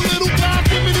just a little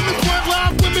vibe. Women in the front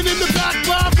line, women in the back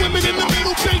line, women in the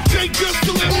middle, take just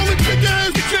a little. All the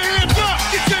chickens, get your hands up,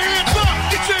 get your hands up,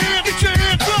 get your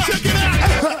hands up. Check it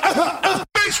out.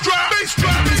 Bass drop, bass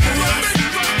drop, bass drop.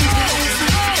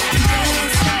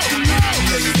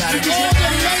 All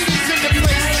the ladies in the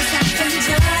place.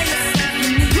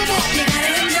 Come on.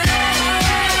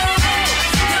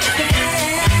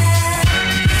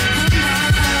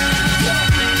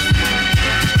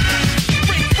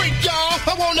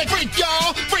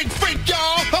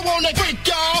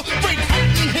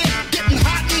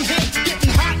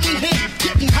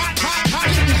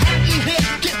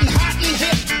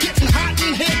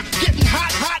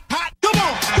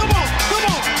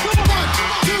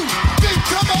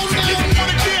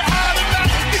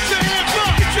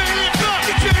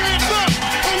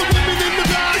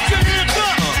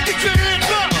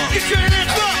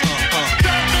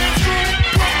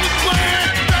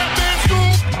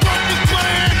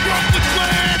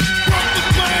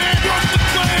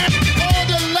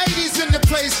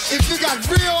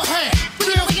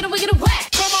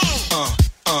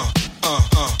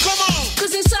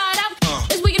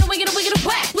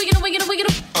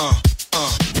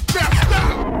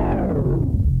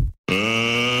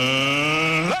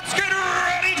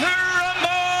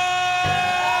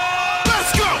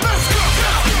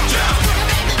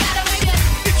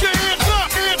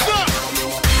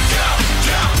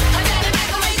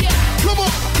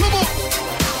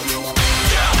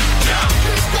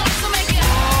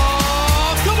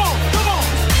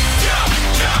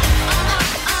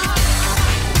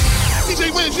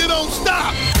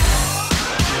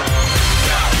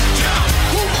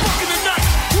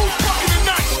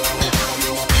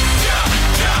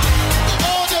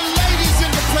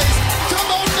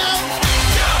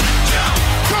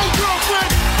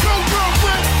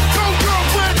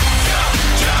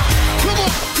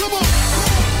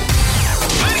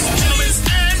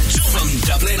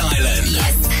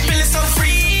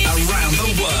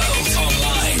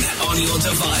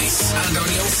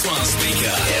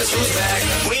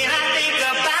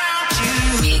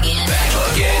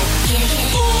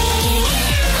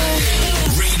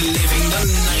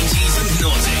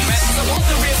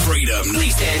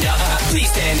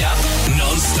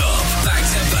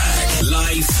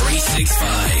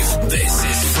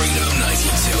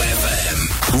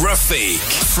 Rafiq,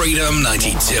 Freedom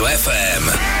 92 FM.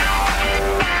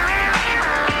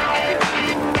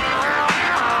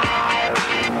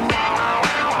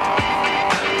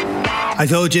 I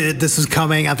told you this was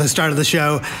coming at the start of the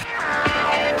show,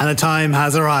 and the time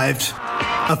has arrived.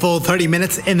 A full 30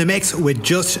 minutes in the mix with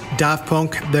just Daft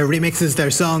Punk, their remixes,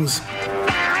 their songs,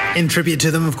 in tribute to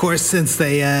them, of course, since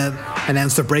they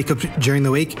announced their breakup during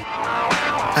the week.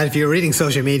 And if you're reading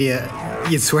social media,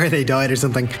 you'd swear they died or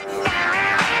something.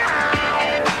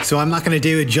 So I'm not going to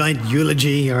do a giant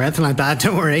eulogy or anything like that,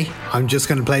 don't worry. I'm just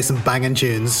going to play some banging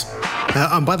tunes.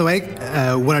 And by the way,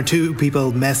 one or two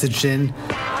people messaged in.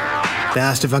 They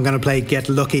asked if I'm going to play Get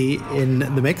Lucky in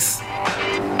the mix.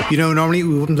 You know, normally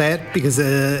we wouldn't play it because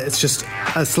it's just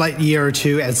a slight year or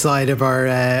two outside of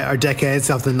our decades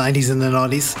of the 90s and the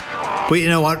 90s. But you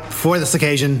know what? For this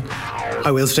occasion,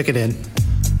 I will stick it in.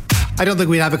 I don't think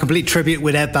we'd have a complete tribute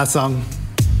without that song.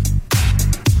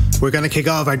 We're going to kick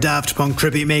off our Daft Punk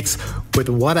tribute mix with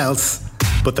what else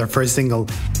but their first single.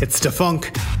 It's Da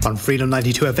Funk on Freedom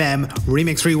 92 FM,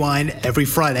 Remix Rewind every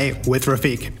Friday with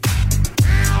Rafiq.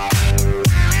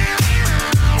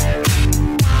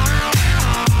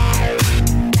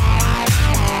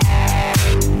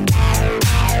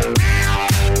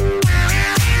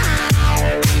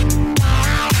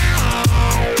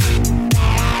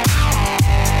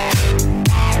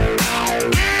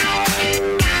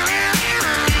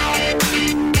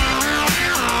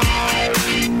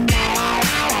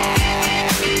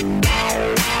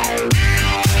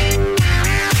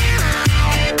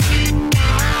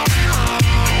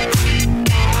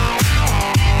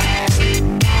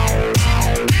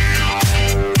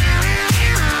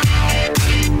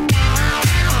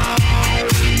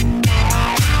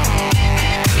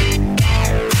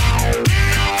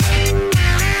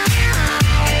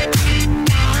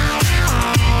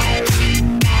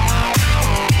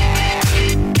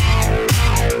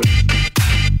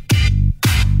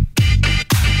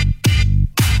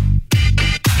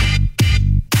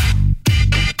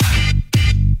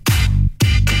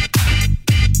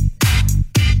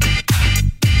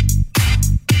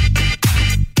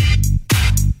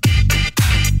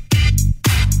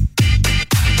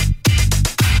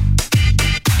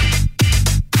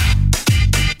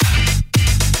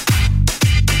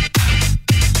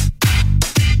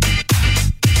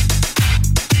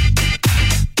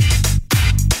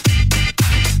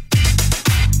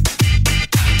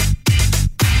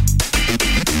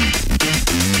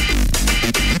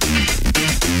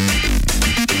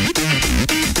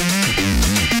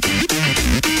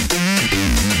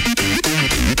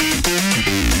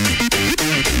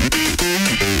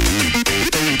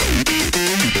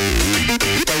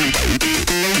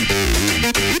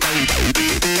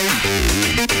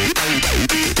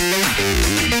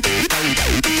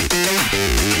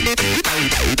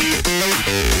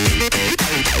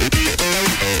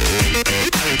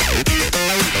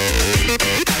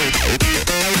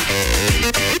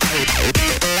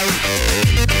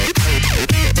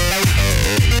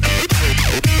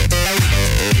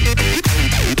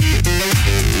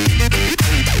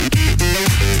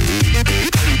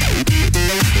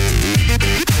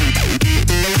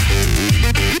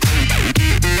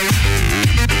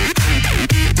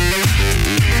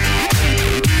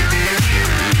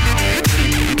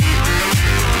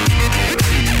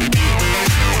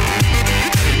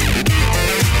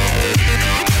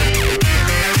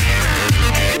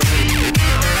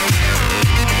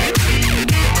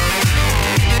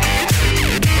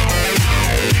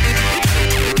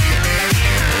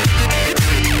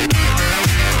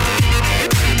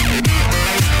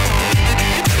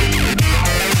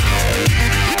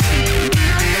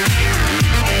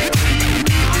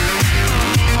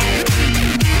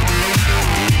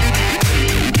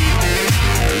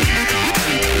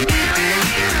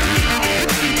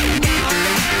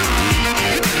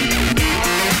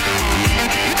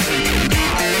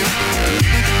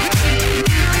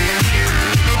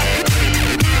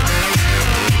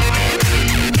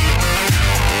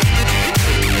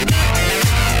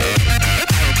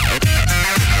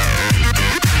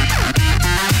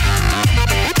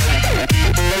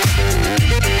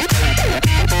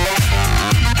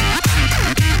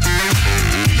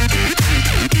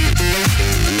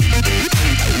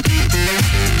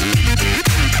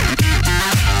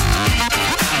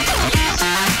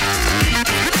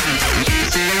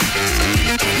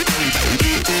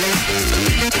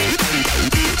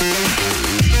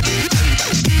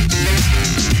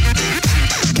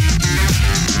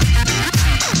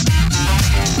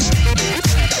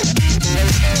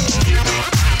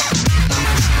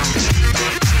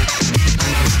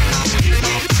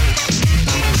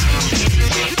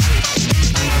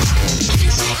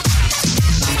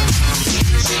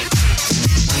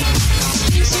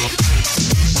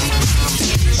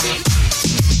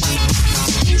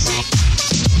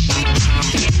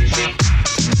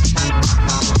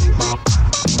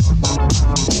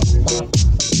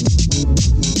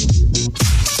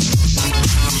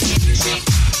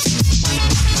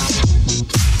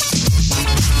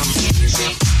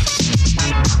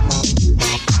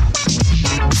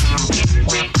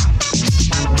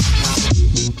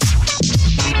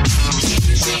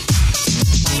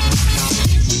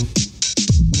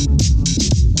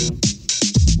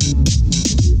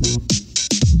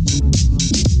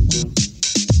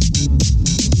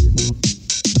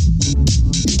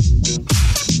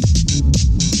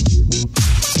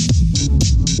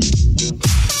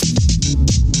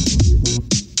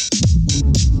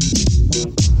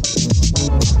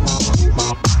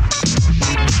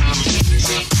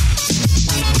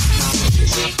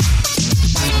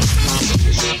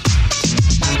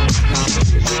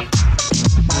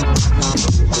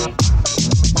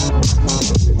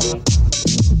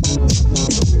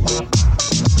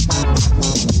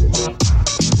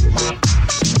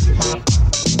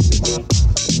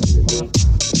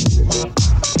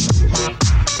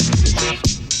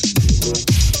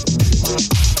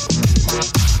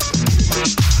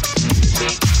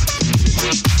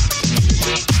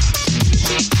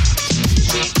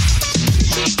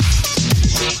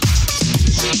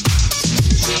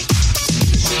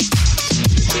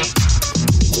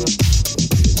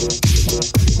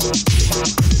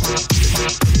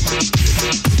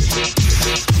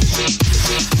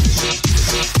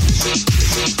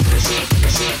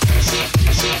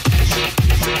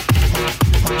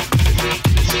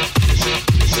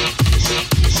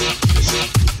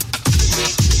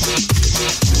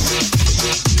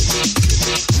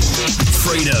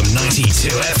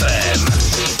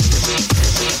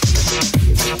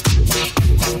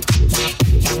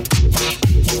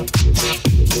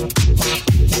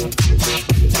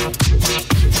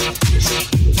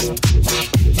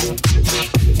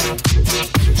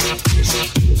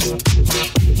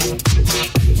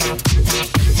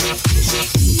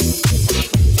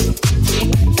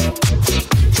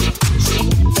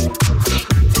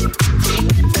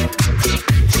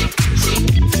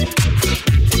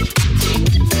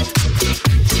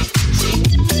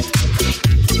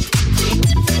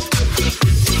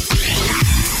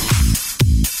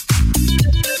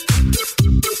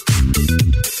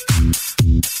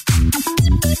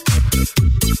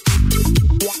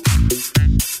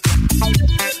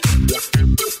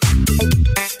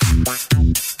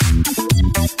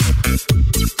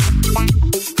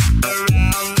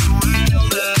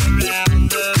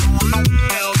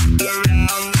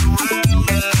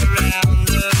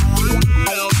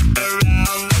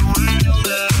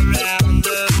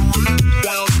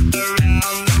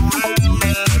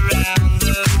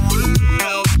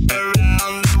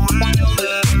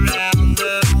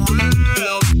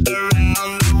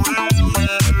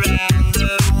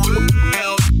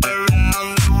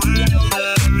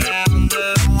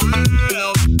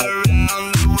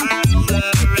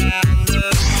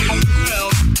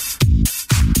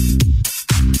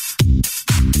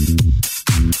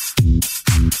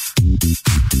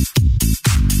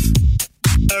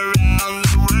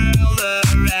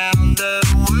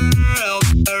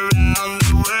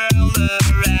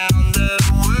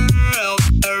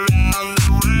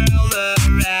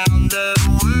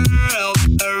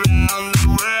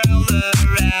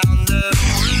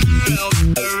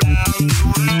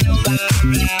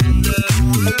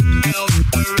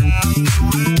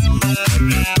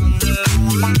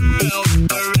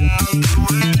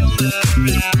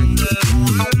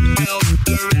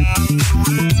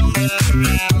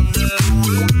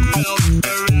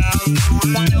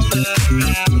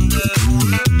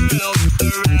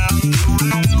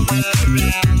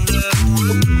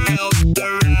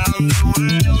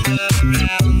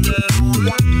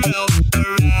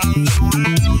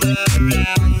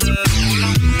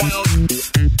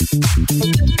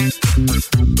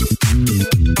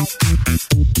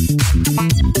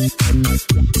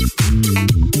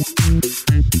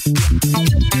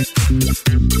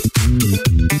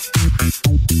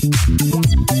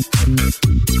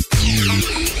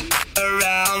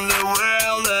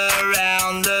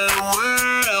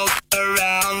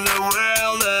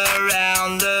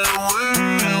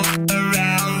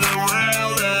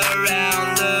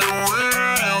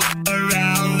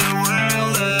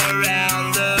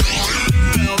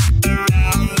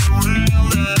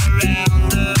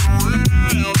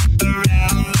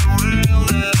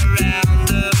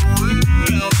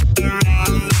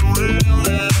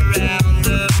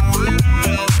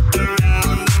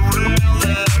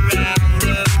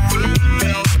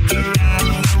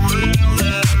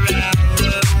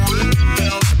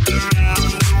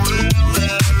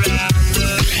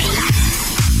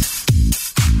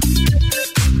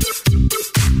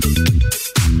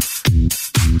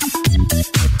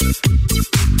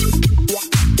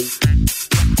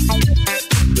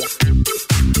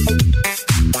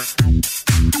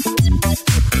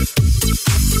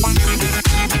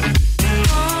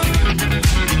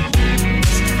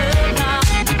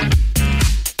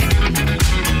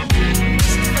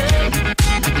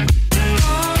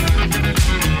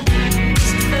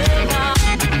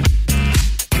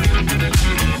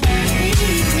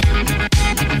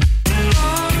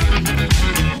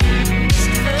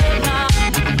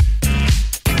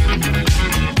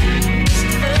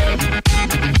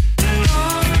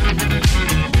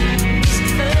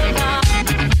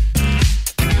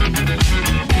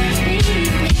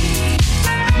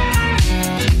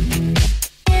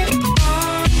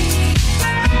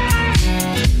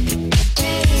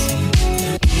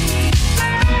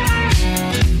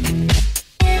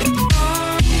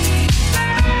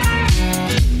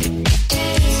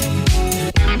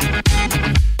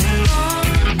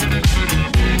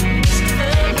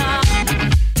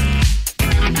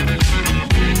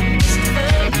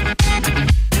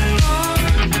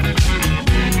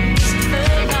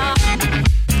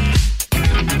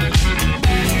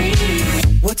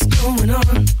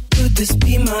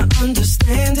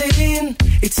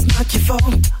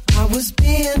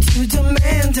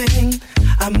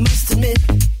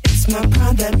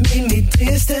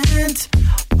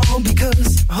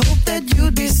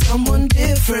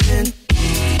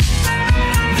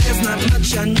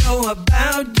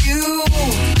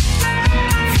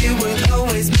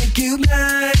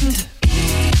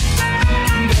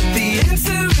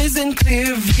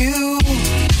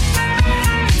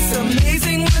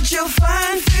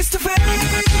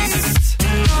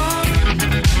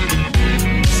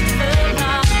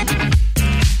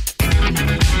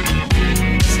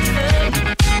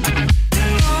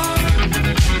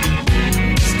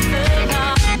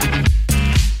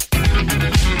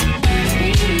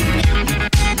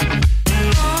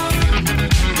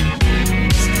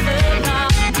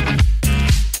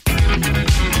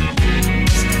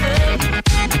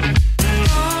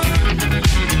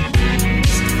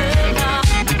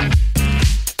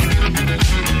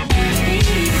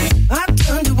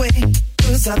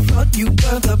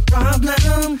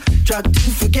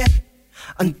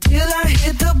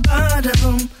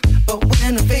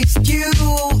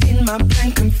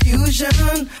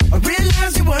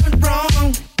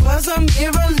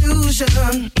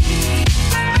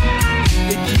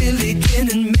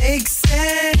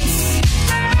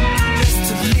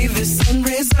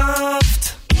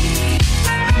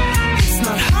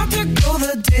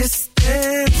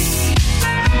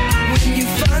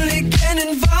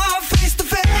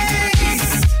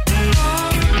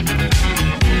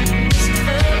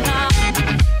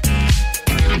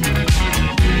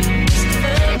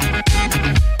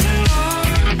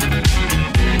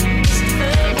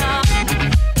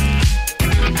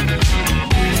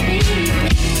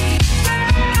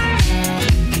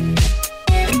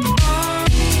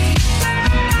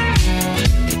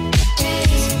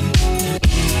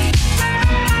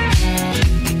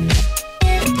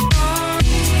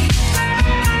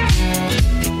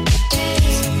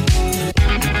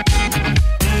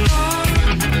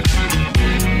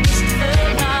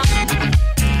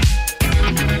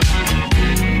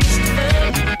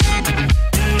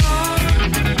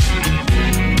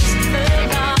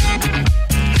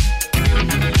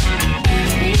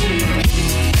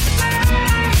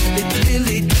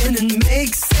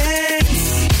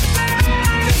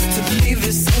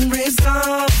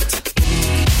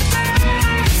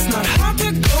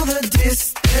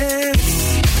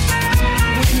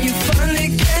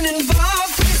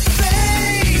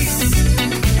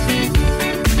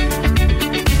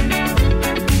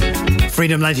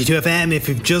 Freedom 92 FM. If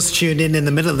you've just tuned in the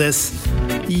middle of this,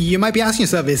 you might be asking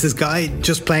yourself, is this guy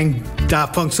just playing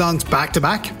Daft Punk songs back to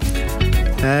back?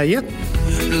 Yep.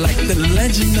 Like the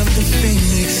legend of the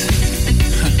Phoenix,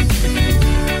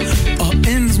 all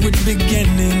ends with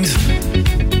beginnings.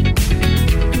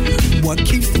 What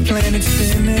keeps the planet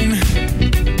spinning?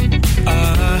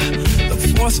 The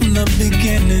force from the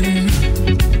beginning.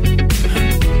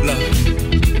 Love.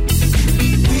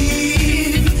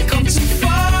 We've come too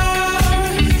far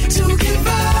to give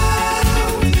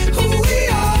up who we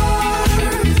are.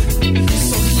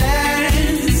 So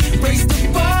let's raise the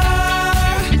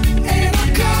bar and our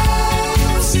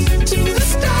cups to the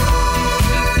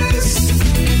stars.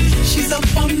 She's up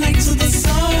all night to the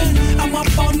sun. I'm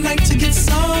up all night to get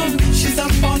some. She's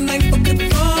up all night for good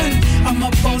fun. I'm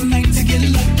up all night to get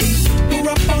lucky. We're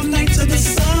up all night to the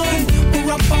sun.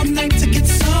 We're up all night to get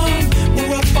some.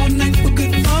 We're up all night for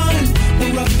good fun.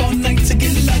 We're up all night to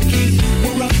get lucky.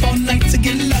 We're up all night to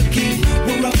get lucky.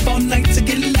 We're up all night to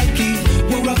get lucky.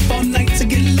 We're up all night to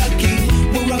get lucky.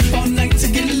 We're up all night to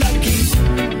get lucky.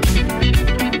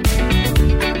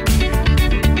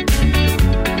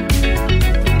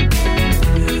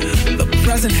 The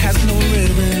present has no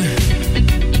ribbon.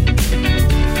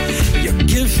 Your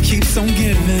gift keeps on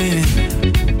giving.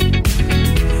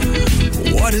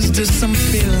 What is this I'm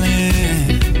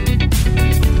feeling?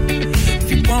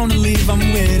 If you wanna leave, I'm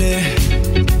with it.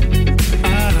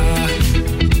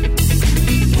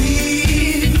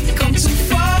 We've come too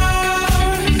far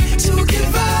to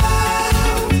give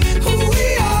up who we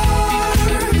are.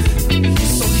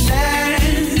 So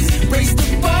let's raise the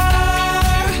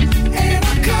bar and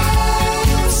our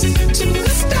cups to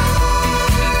the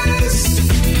stars.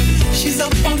 She's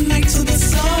up all night to the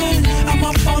sun. I'm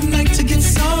up all night to get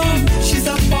some. She's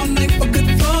up all night for good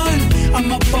fun.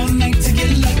 I'm up all night to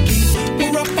get lucky.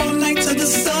 We're up all night to the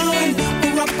sun.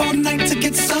 We're up all night to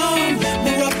get some.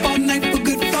 We're up all night for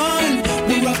good fun.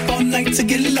 We're up all night to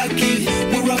get lucky.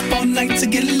 We're up all night to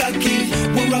get lucky.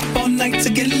 We're up all night to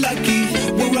get lucky.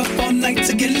 We're up all night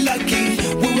to get lucky.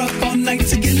 We're up all night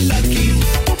to get lucky.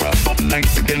 We're up all night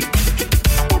to get.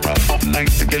 We're up all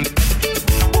night to get.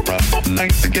 We're up all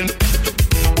night to get.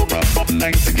 We're up all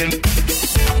night to get.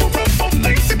 We're up all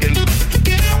night to get.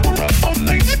 We're up all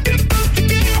night to get.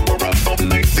 We're up all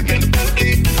night to get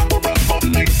lucky. We're up all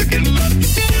night to get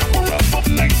lucky. We're up all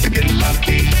night to get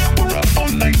lucky. We're up all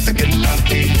night to get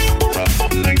lucky. We're up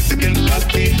all night to get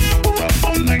lucky. We're up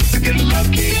all night to get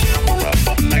lucky. We're up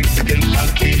all night to get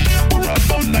lucky. We're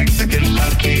up all night to get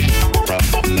lucky. We're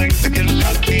up all night to get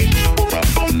lucky. We're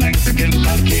up all night to get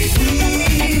lucky.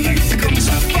 We've come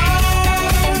so far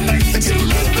to give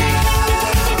up.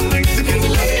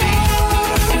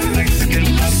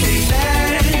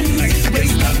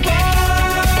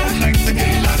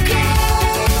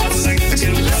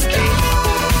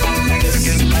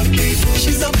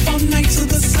 She's up all night to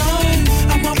the sun.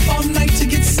 I'm up all night to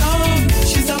get some.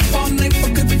 She's up all night for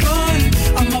good fun.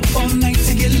 I'm up all night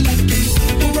to get lucky.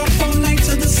 We're up all night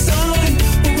to the sun.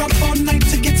 We're up all night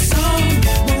to get some.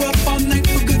 We're up all night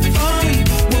for good fun.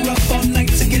 We're up all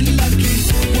night to get lucky.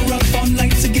 We're up all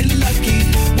night to get lucky.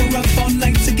 We're up all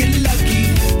night to get lucky.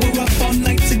 We're up all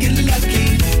night to get lucky.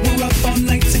 We're up all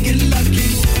night to get lucky.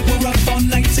 We're up all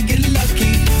night to get lucky.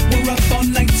 We're up all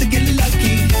night to get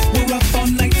lucky. We're up all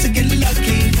night to get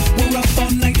lucky. We're up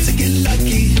all night to get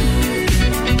lucky.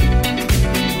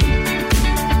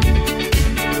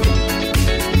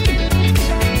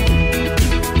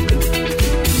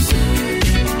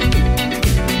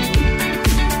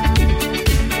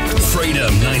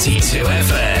 Freedom 92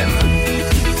 FM.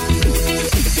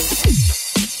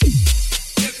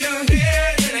 If you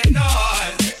hear any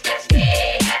noise,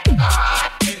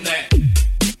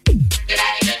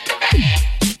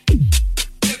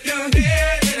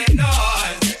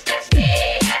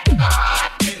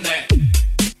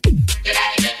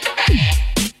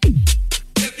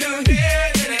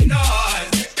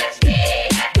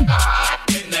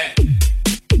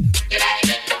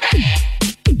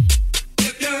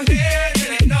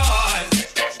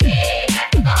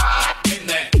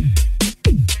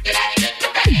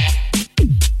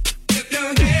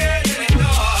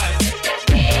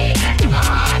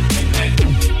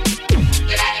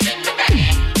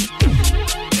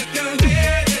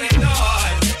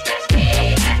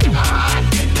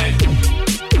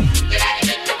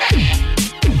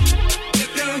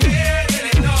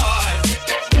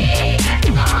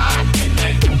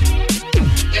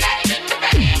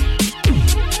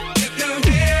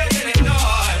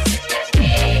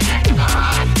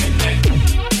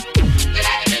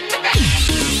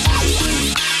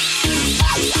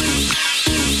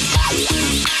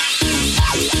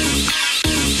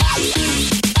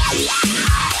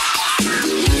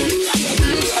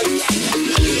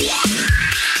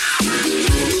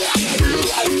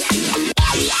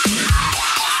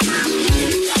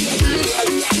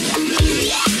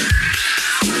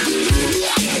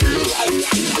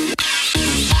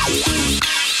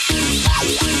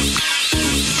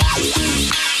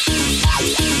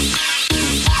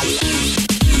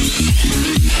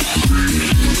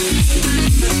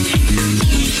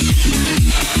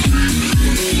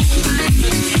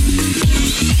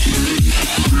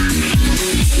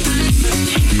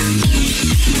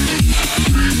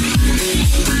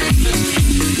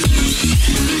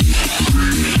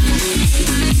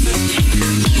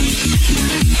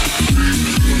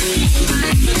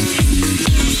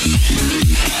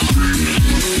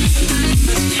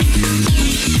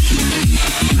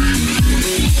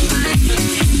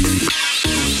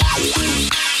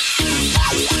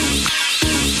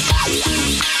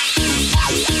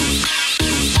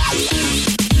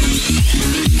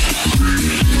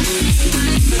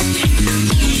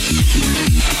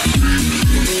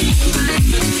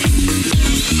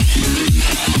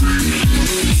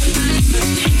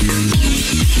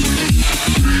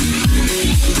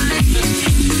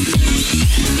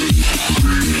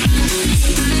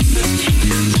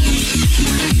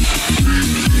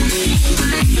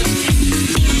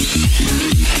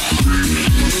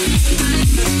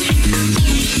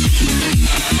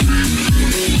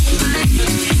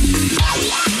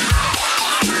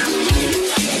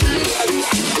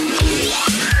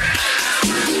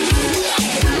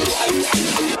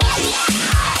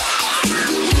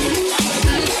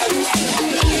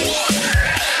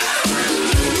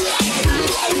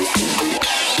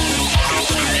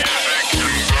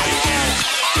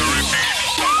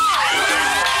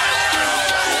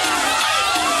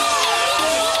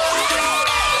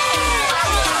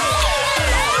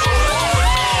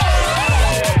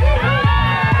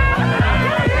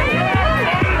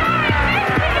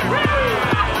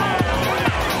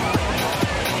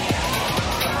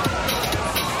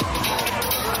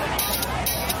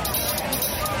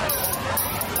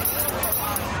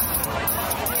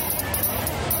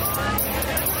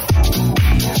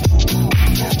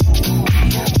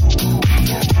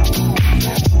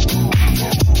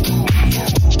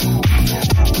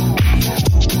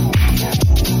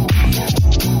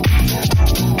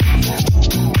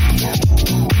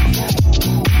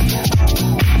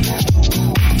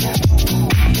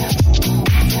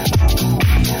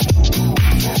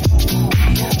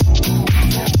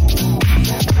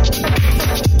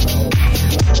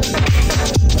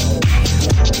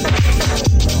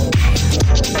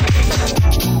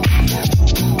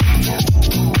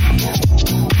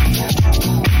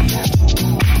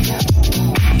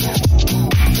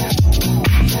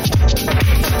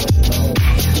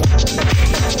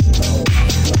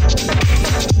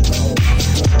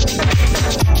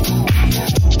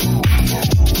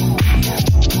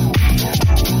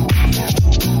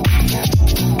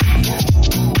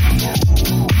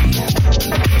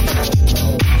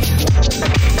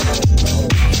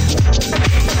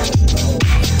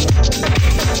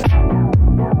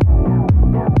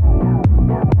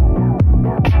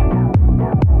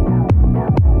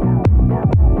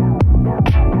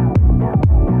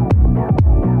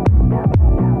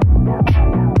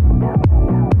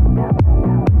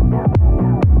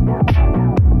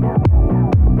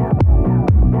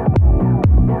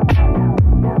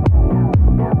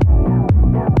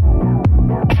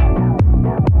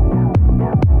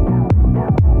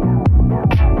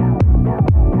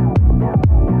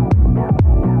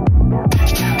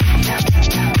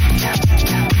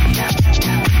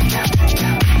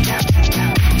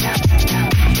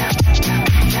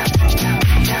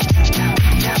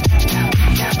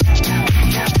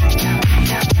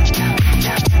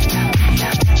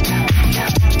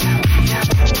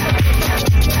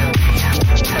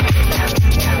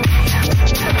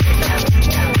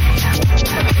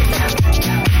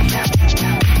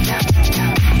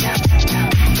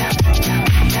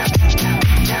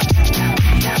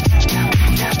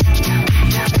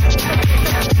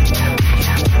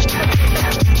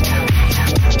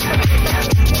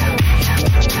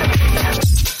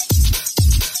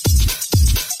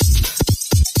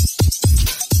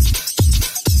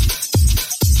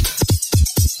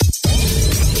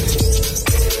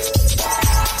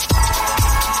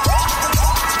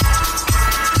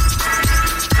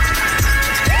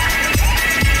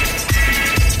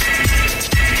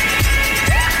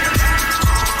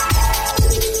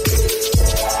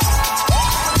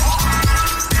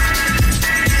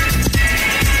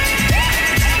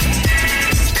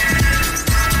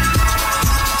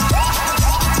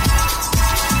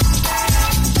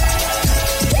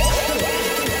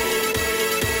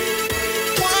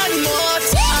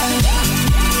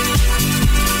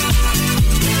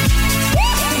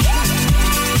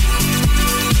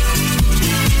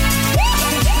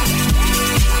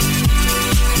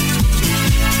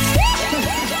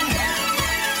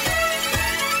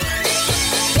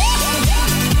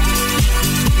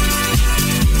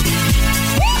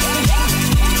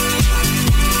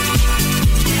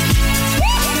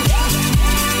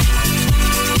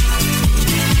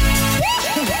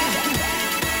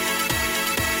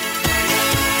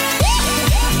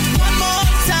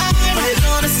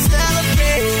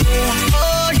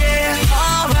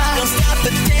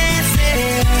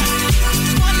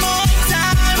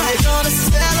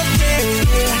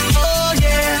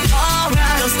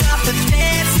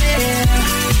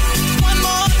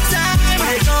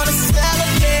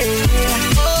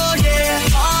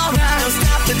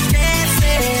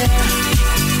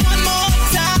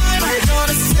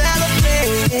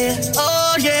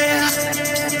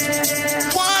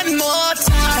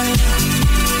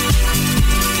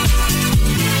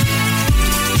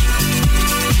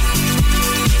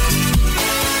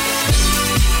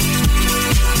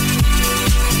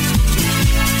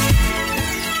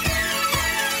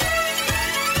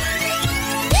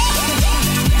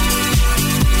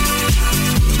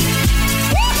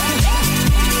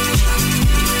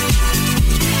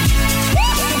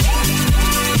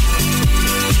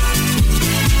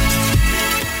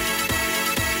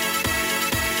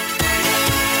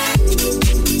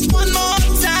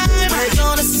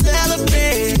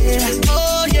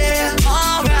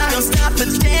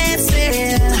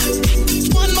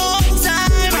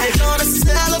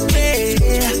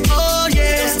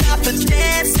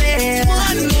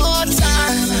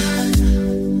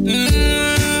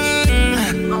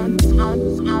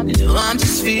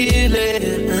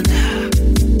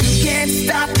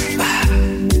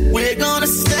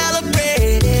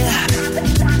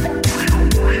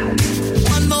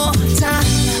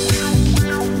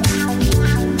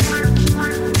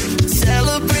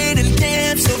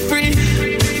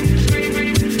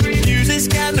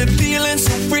 feeling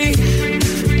so free.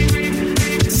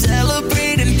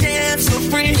 Celebrate and dance so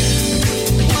free.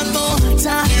 One more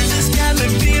time, you just got me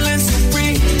feeling so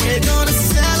free. We're gonna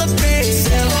celebrate,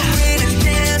 celebrate and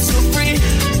dance so free.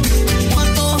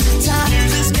 One more time, you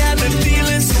just got me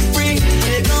feeling so free.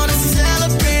 We're gonna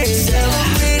celebrate,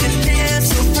 celebrate and dance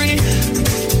so free.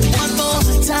 One more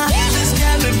time, you just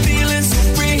got me feeling so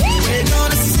free. We're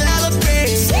gonna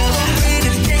celebrate, celebrate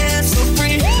and dance so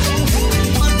free.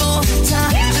 One more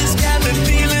time, you just got me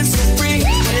feeling so free.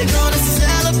 We're gonna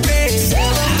celebrate,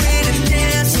 celebrate and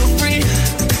dance so free.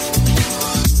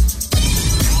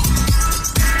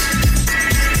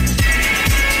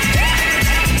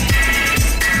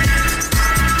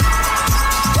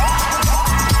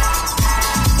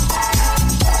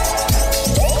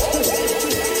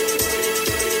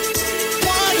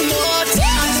 One more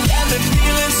time, just got me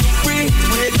feeling so free.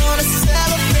 We're gonna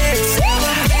celebrate,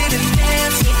 celebrate and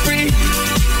dance so free.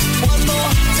 One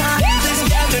more time, just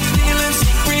got me feeling so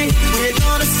free. We're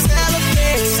gonna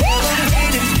celebrate,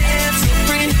 celebrate and dance so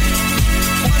free.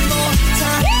 One more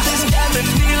time, just got me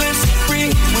feeling so free.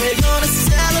 We're gonna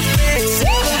celebrate,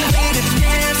 celebrate and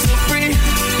dance so free.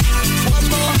 One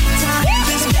more time,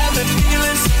 just got me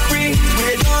feeling so free.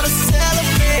 We're gonna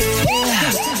celebrate.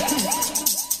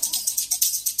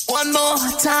 One more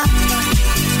time.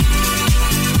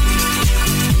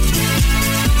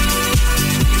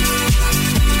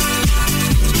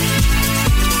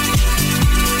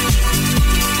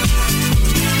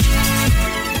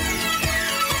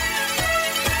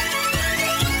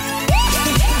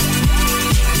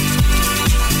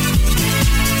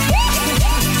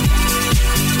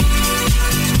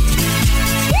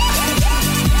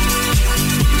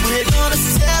 We're gonna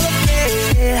celebrate.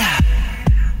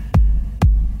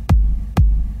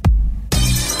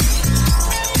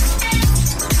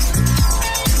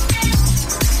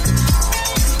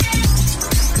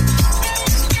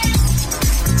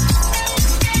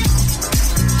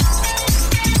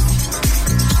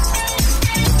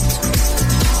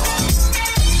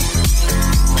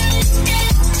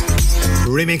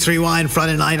 Remix Rewind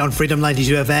Friday night on Freedom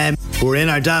 92 FM. We're in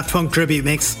our Daft Punk tribute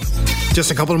mix. Just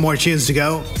a couple more tunes to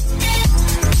go.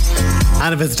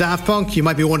 And if it's Daft Punk, you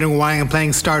might be wondering why I'm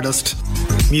playing Stardust.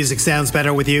 Music sounds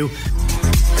better with you.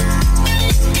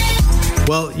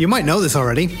 Well, you might know this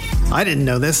already. I didn't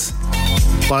know this.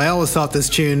 But I always thought this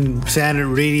tune sounded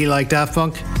really like Daft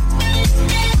Punk.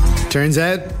 Turns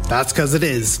out, that's because it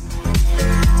is.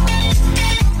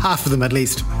 Half of them at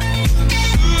least.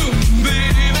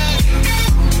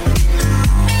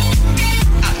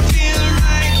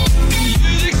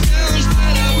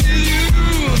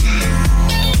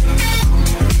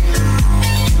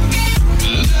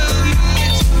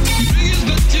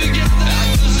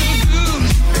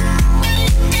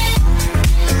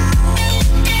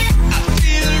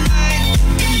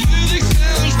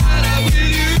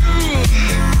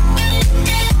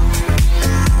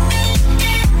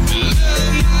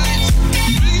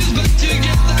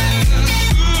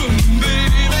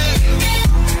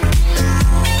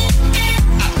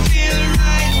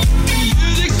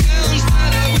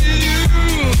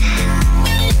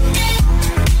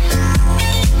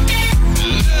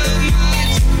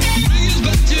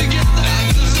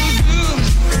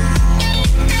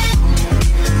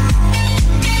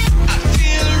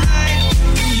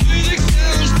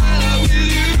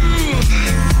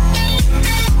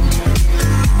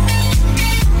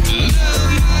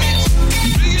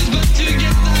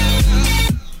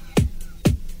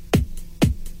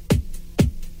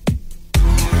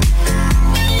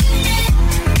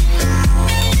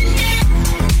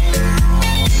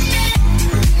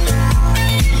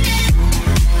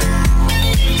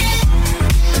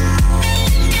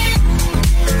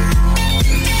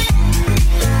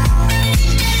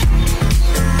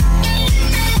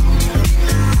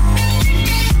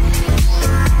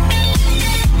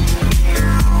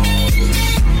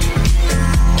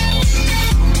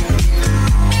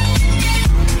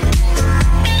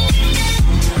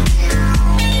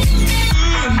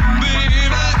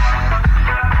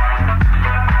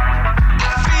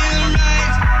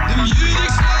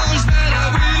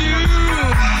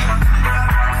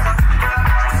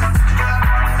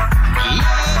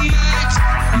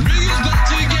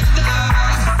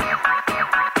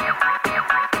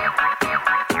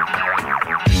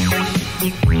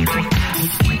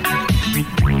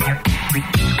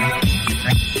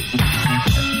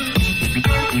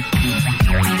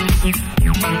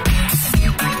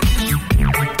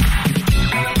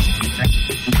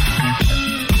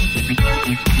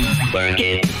 Work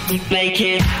it, make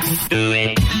it, do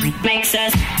it, makes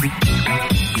us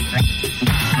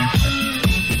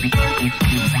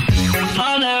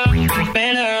harder.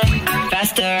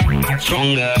 faster,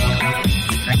 stronger.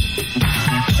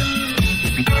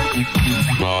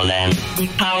 More than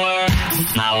power,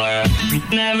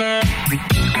 never.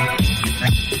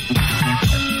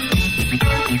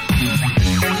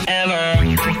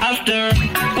 Ever after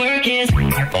work is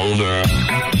over.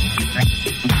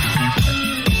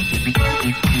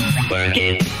 Work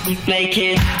it, make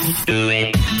it, do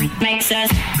it, makes us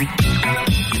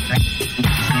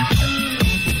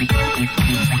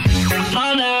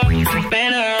harder,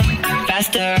 better,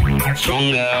 faster,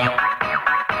 stronger.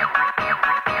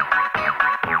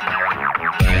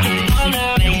 Work it harder,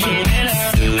 make it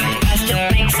better, do it faster,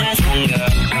 makes us stronger.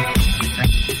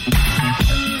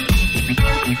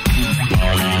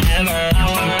 More than ever,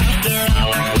 hour after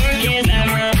hour, work is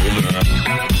never over.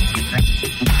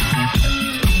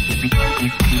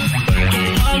 Work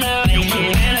it harder, make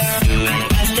it better, do it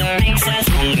faster, makes us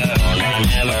stronger. More than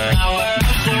ever, hour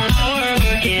after hour,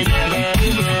 work is never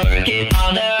over. Work it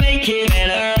harder, make it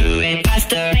better, do it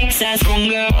faster, makes us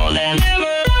stronger. More than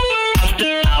ever, hour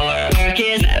after hour, work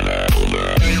is never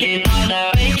over. Work it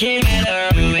harder, make it better,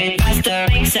 do it faster,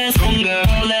 makes us stronger.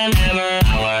 More than ever,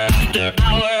 hour after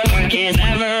hour, work is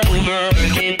never over.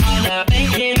 Work it harder,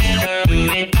 make it better,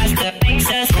 do it faster, makes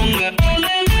us stronger. More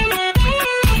than ever,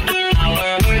 hour after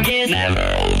hour, work is never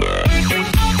over. Work it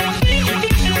harder, make it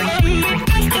better, do it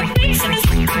faster, makes us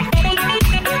stronger. More than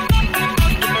ever, hour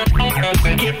after hour,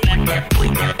 work it never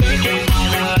over. Work it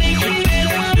harder, make it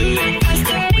better, do it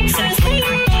faster, makes us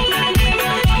stronger. More than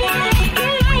ever, hour after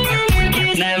hour, work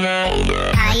is never over.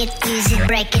 Buy it, use it,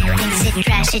 break it, fix it,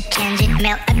 trash it, change it,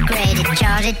 melt, upgrade it,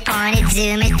 charge it, point it,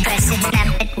 zoom it, press it,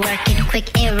 snap it, work it, quick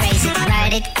erase it,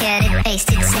 write it, cut it,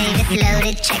 paste it, save it, load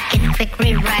it, check it, quick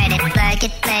rewrite it, plug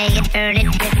it, play it, burn it,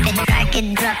 rip it, drag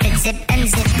it, drop it, zip and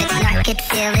zip it, lock it,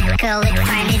 fill it, call it,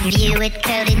 find it, view it,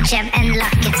 code it, jump and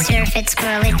lock it, surf it,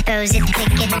 scroll it, pose it,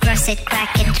 click it, cross it,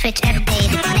 crack it, switch,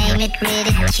 update it, name it, read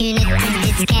it, tune it, print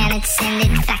it, scan it, send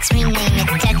it, fax, rename it,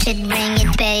 touch it, bring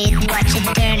it, pay it, watch it,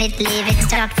 turn it, leave it,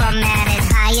 start, format it,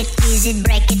 buy it, use it,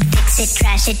 break it, fix it,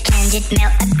 trash it, change it,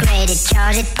 melt, upgrade it,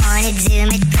 charge it, point it, zoom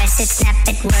it, press it, snap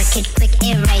it, work it, quick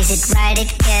erase it, write it,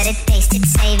 cut it, paste it,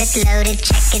 save it, load it,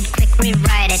 check it, quick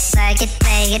rewrite it, plug it,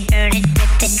 play it, burn it,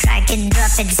 rip it, drag it,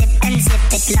 drop it, zip and zip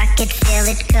it, lock it, fill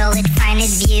it, call it, find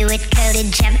it, view it, code it,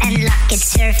 jump and lock it,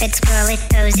 surf it, scroll it,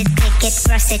 pose it, click it,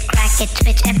 cross it, crack it,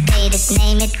 switch, update it,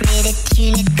 name it, read it,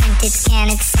 tune it, print it, scan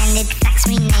it, send it, fax,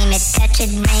 rename it, touch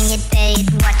it, bring it, pay it,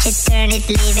 watch it, turn it,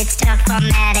 leave it, start,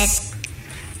 format it.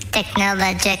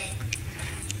 Technologic,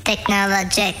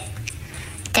 technologic,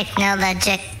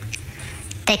 technologic,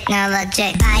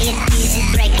 technologic. Buy it, use it,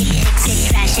 break it, fix it,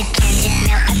 trash it, change it,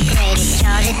 melt, upgrade it,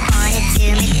 charge it, point it,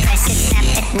 zoom it, press it, snap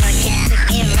it, work it, quick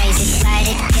erase it, write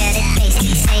it, cut it, paste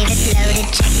it, save it, load it,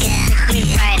 check it, quick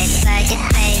rewrite it, plug it,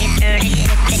 play it, burn it,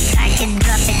 rip it, drag it,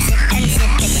 drop it, zip and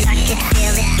zip it, lock it,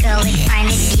 fill it, call it,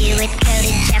 find it, view it, code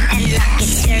it, jump and lock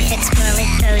it, surf it, scroll it,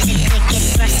 pose it, click it,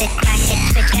 cross it, crack it,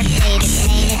 switch, update it,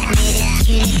 name it, read it,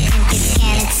 tune it, print it,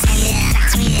 scan it, send it,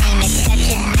 fax, rename it, touch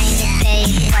it, bring it, pay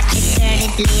it, watch it, turn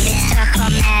it, leave it, start,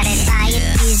 format it, buy it,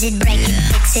 use it, break it,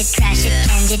 fix it, trash it,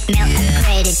 change it, melt,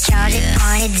 upgrade it, charge it,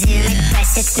 point it, zoom it,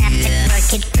 press it, snap it, work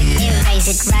it, quick erase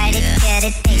it, write it, cut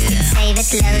it, paste it, save it,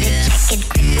 load it, check it,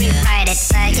 quick rewrite it,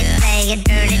 plug it, play it,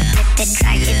 burn it, rip it,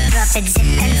 drag it, drop it, zip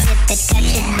and zip it,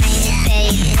 touch it, bring it, pay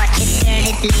it, watch it, turn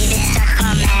it, leave it, start,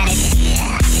 format it.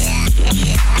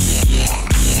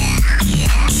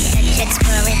 Touch it,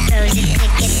 scroll it, pose it,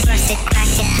 click it, cross it,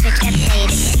 crack it, switch,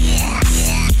 update it.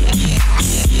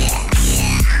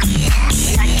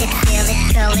 Lock it, fill it,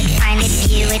 call it, find it,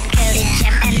 view it, code it,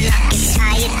 jump and lock it,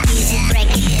 tie it, use it, break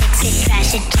it, fix it,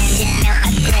 trash it, change it, melt,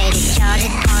 upgrade it, charge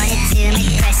it, point it, zoom it,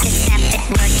 press it, snap it,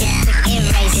 work it, quick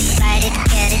erase it, write it,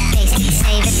 cut it, paste it,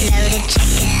 save it, load it, check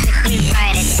it, quick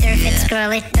rewrite it, surf it,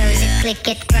 scroll it, pose it, click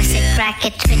it, cross it, crack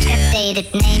it, switch, update it,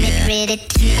 name it, read it,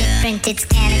 tune it, print it,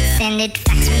 scan it, send it,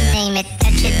 fax, rename it,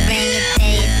 touch it, bring it,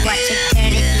 pay it, watch it,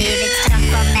 turn it, leave it, stop,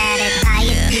 format it, buy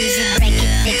it, use it, break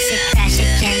it, fix it, trash it,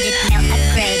 change it, melt,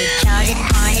 upgrade it, charge it,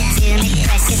 point it, zoom it,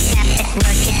 press it, snap it,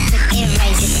 work it, quick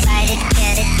erase it, write it,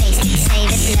 cut it, paste it, save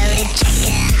it, load it, check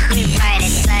it, quick rewrite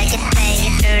it, plug it, play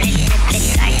it, burn it, rip it,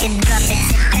 drag it, drop it,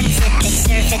 zip and zip it,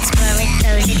 surf it, scroll it,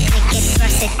 pose it, click it,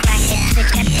 cross it, crack it,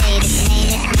 switch, update it, name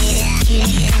it, read it, tune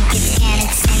it, print it, scan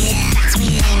it, send it, fax,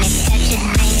 rename it, touch it,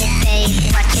 bring it, pay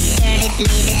it, watch it, turn it,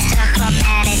 leave it, start,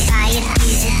 format it, buy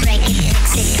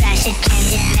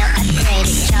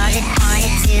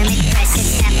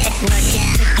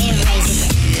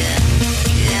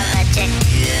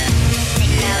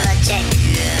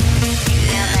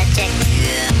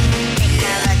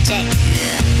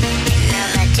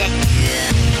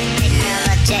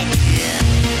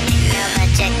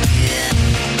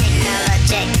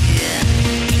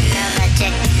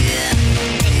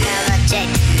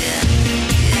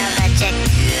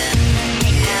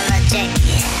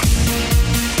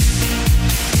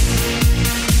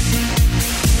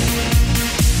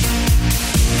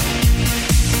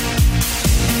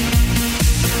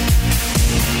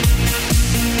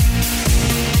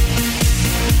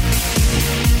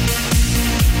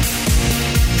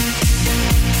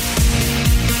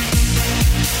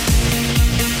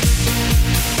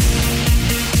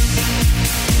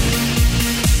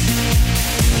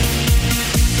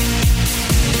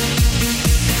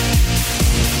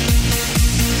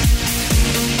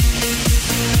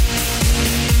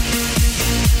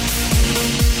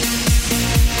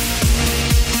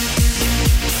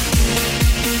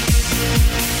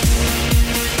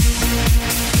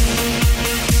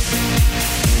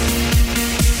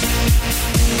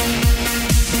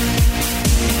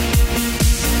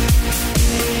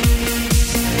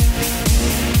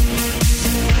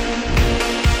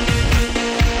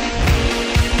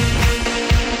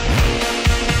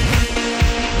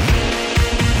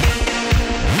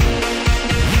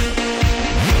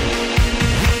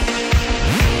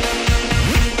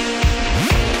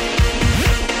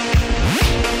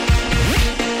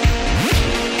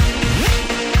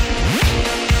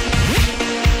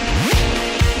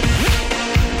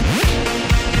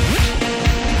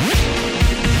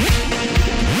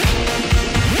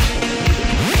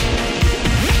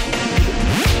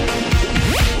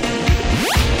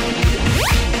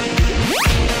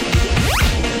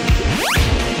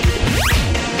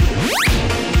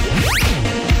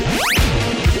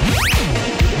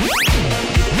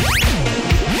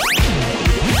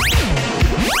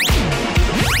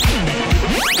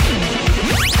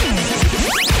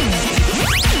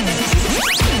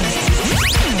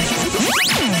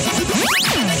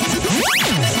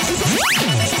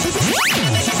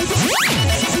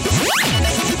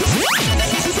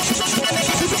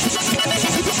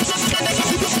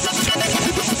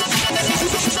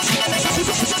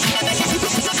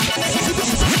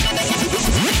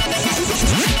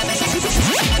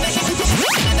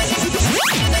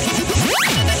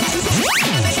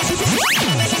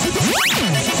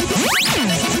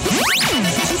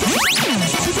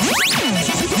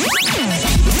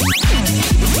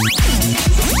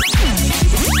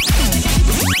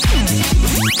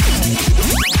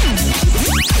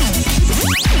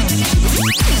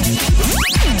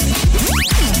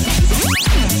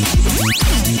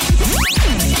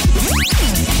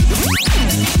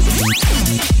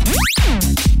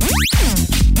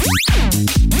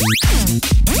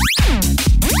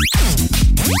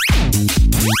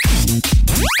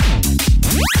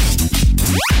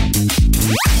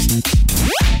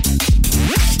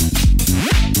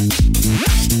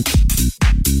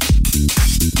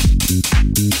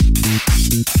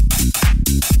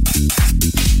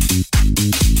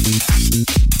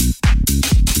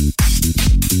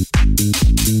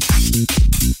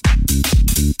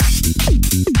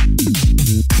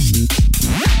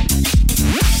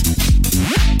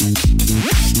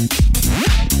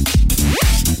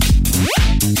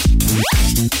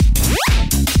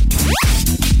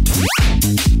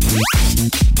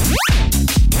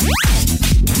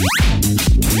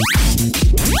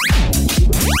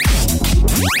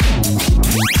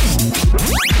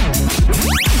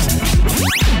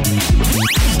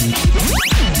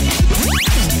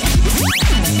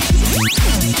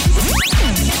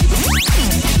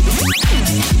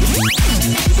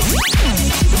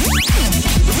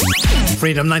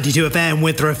Freedom 92 FM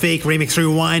with Rafiq, Remix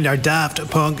Rewind, our Daft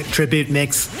Punk tribute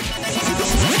mix.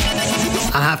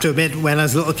 I have to admit, when I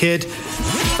was a little kid,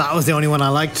 that was the only one I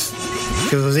liked,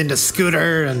 because I was into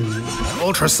Scooter and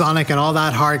Ultrasonic and all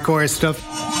that hardcore stuff.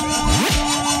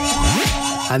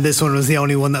 And this one was the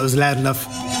only one that was loud enough.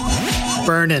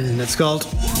 Burnin', it's called.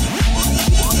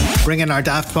 Bringing our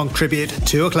Daft Punk tribute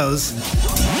to a close.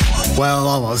 Well,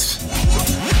 almost.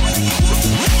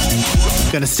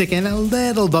 Gonna stick in a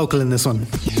little vocal in this one.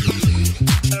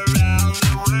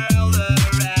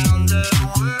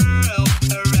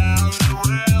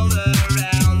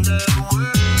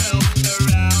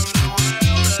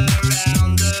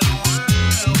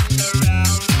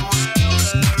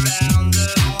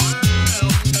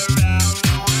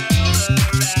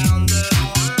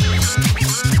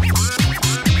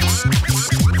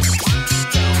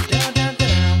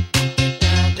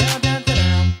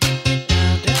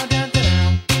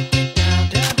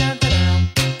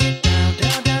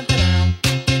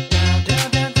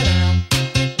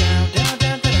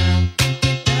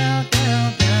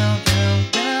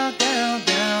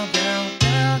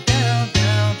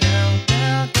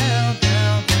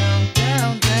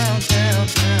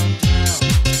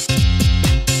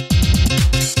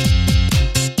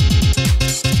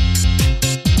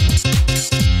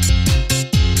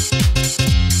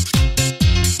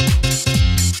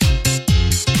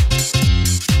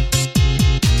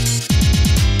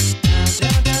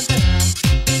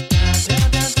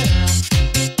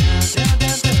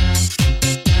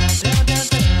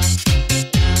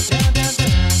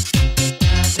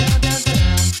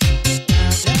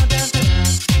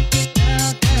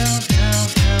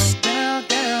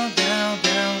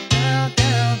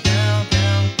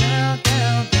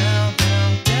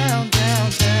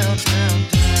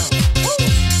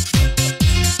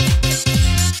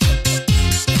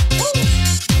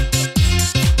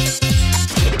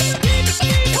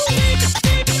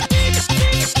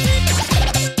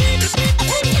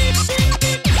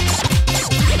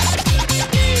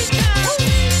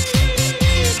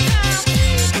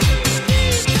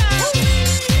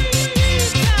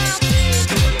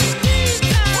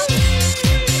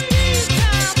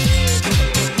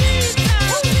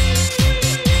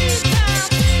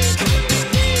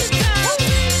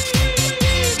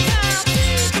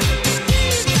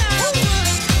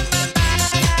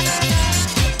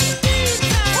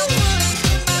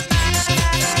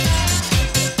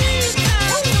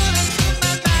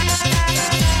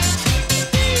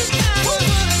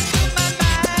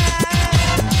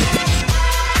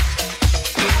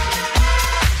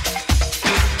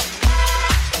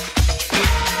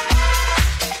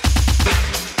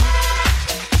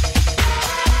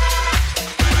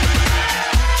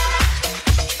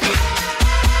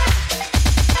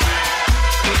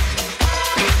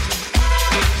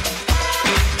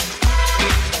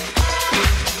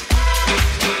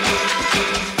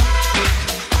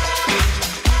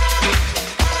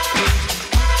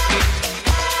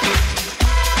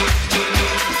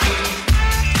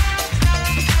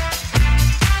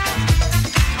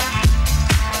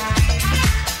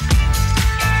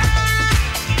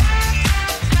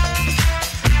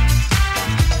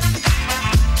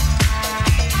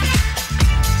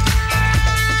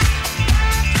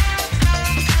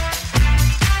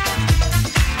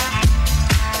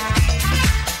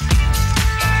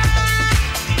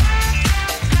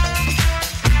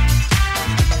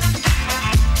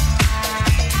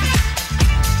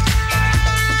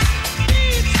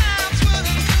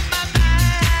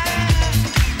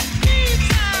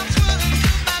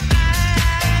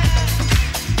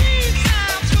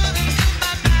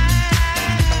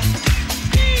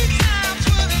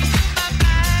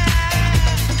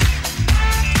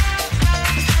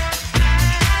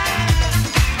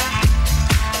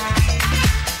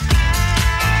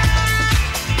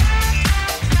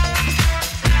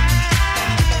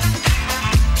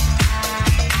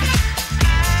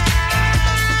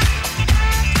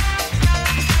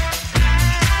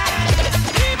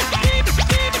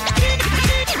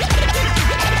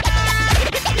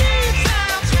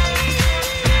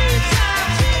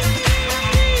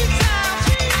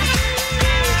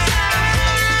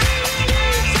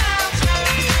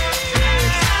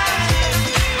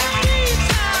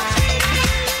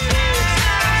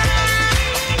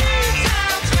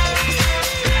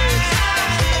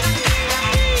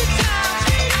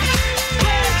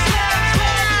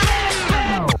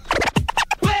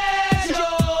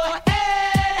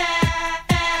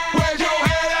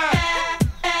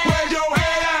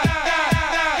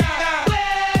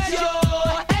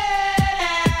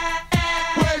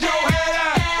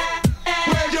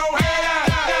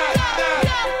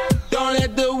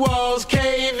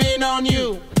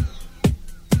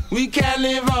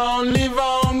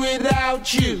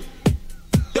 without you.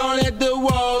 Don't let the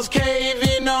walls cave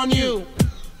in on you.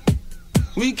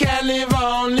 We can't live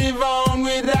on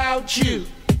without you.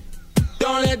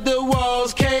 Don't let the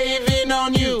walls cave in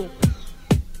on you.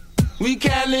 We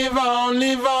can't live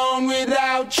on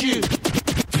without you.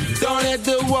 Don't let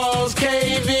the walls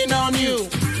cave in on you.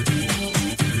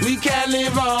 We can't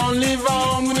live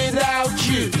on without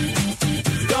you.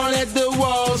 Don't let the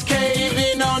walls cave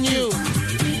in on you.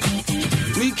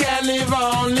 We can't live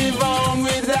on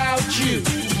without you.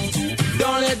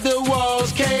 Don't let the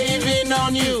walls cave in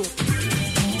on you.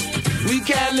 We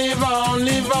can't live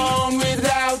on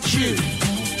without you.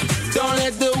 Don't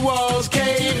let the walls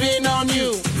cave in on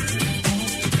you.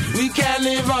 We can't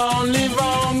live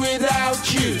on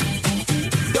without you.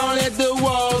 Don't let the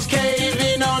walls cave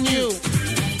in on you.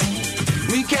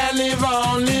 We can't live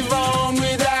on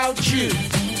without you.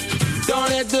 Don't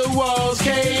let the walls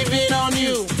cave in on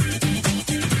you.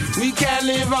 We can't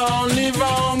live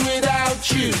on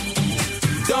without you.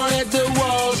 Don't let the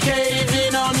walls cave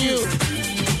in on you.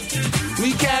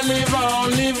 We can't live on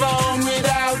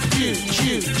without you.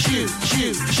 Chew, chew,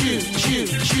 chew, chew, chew,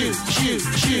 chew, chew,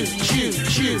 chew, chew,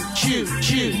 chew, chew,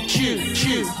 chew, chew,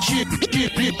 chew, chew,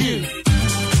 chew, chew.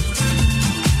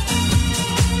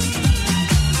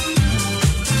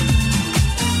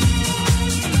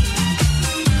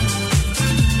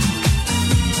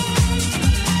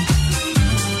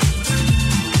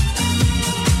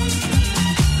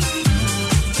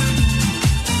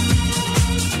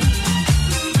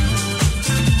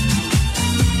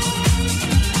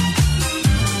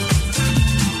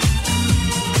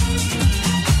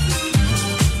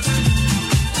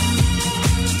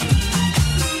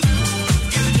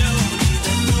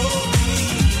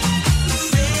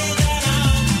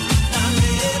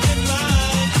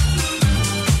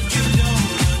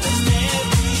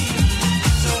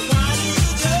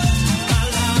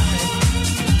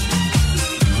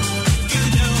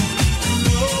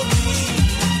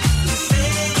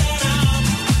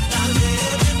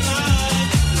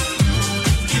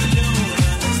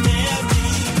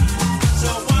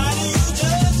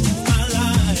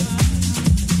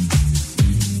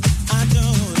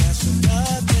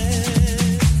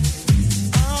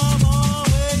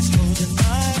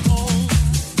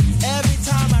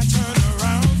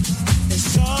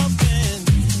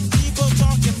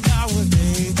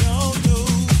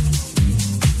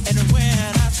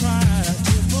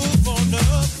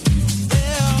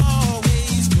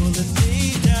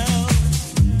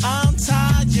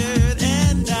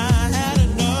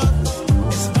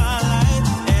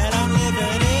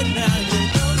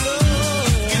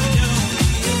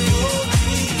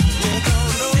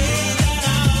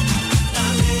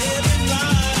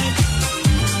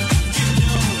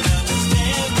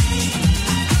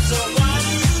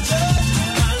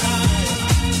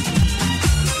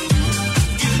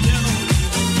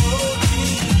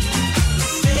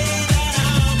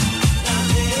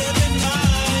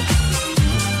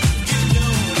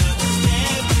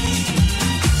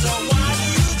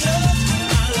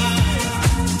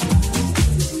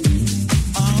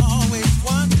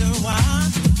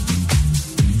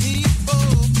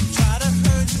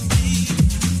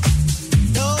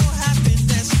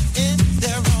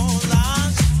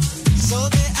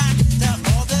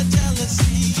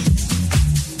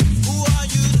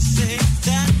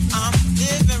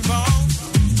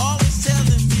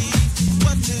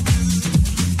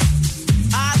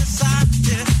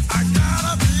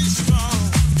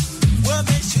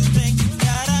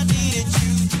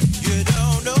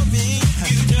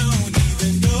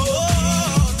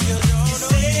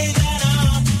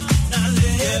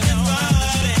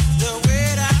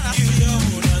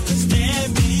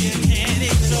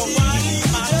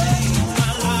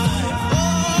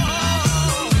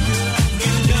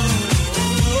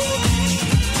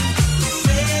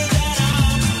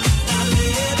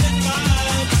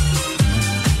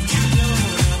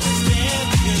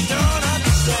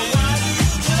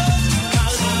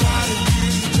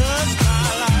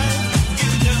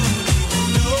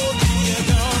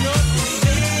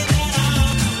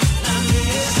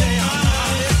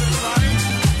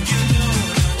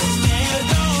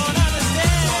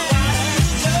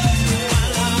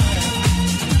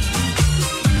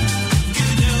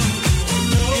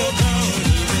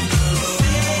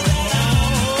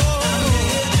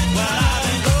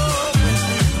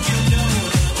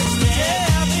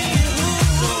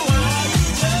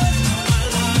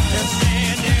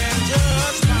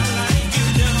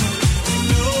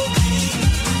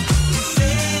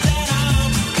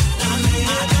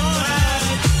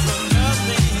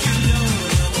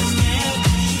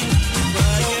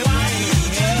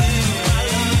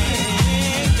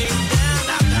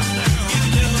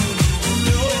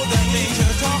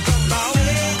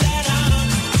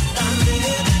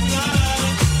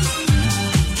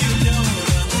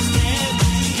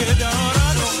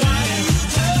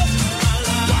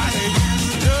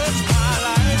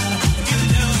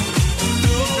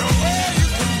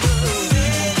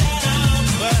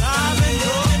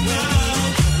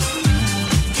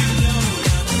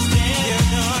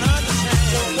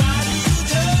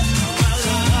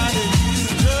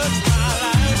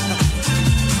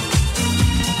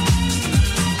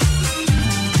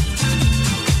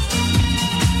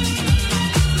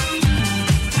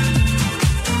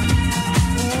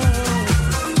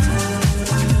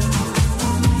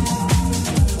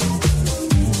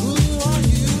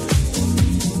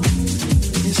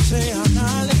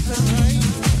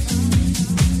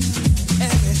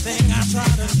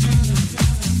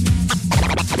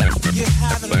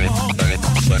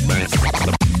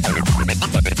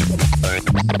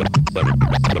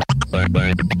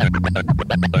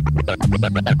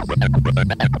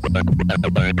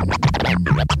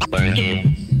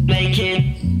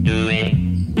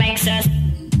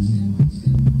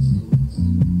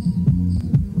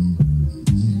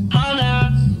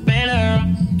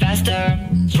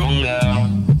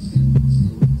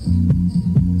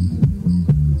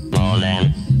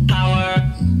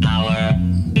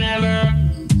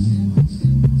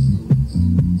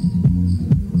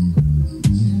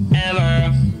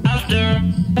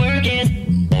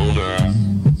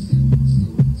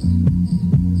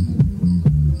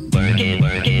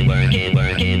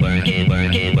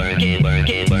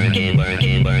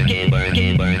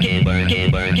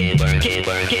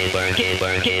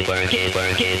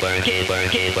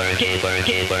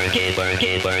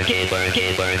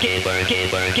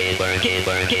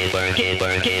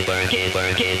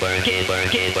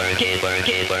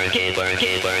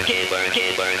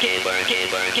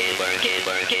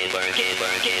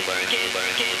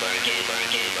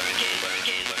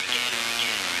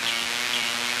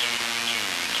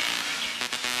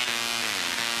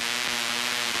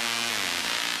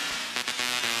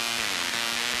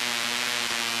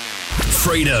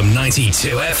 Freedom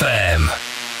 92 FM.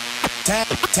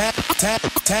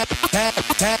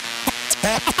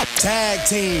 Tag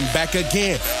team back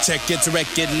again. Check it to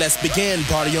record, let's begin.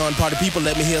 Party on, party people,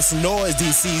 let me hear some noise.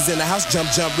 DC's in the house,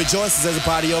 jump, rejoices. There's a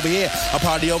party over here, a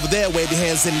party over there. Wave your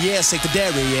hands in the air, shake the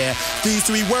dairy, yeah. These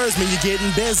three words mean you're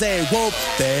getting busy. Whoop,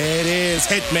 there it is,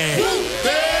 Hitman. Whoop,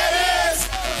 there it is.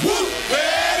 Whoop,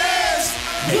 there it is.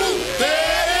 Whoop,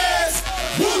 there it is.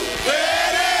 Whoop, there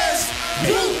it is.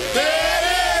 Whoop, there it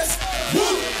is.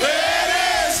 Whoop, there it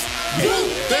is. Whoop,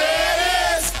 there it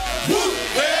is. Whoop,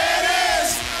 there it is.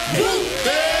 Whoop,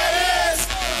 there it is.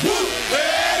 Whoop, there it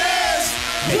is.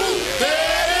 Whoop, there it is. Whoop, there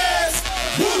it is.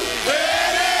 Whoop, there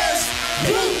it is.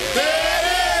 Whoop, there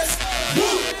it is.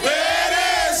 Whoop, there it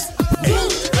is.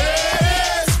 Whoop, there it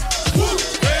is. Whoop,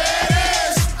 there it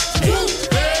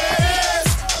is.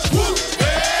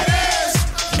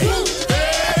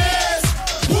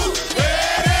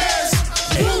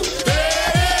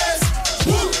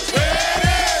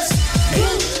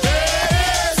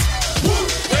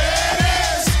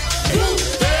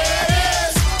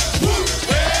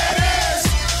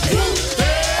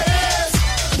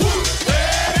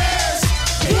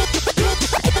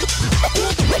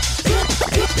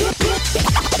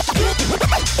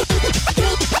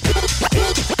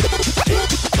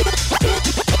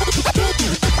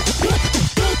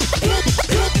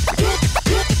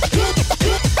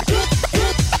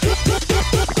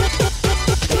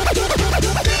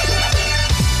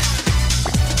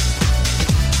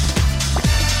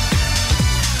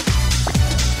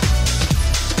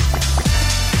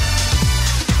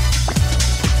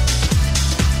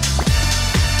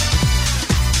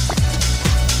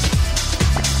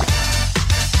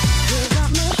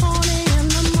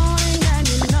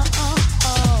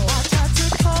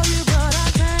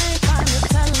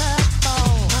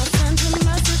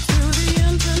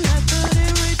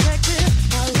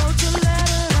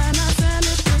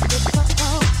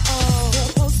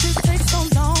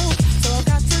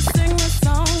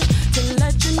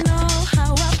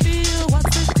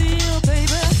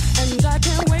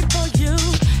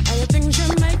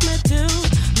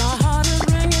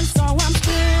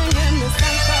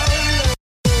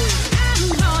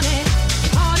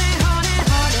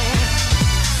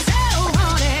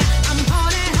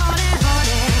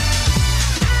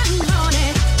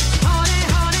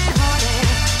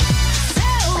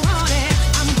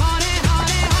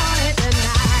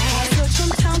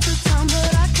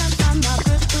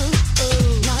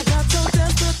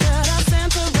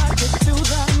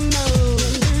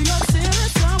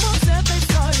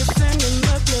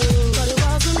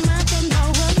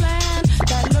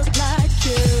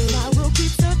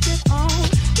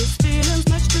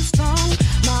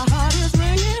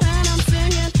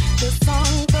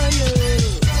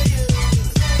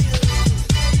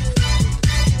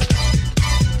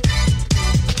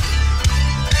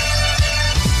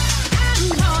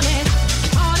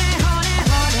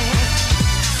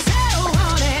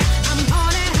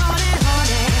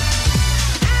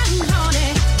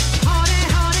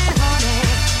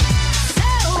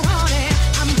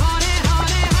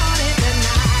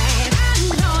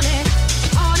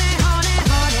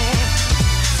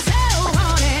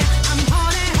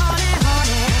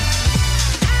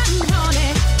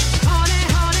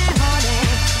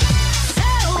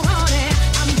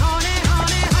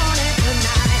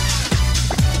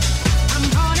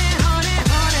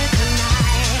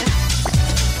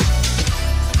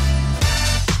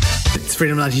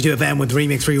 Freedom 92 FM with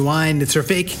Remix Rewind. It's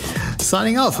Rafiq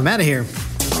signing off. I'm out of here.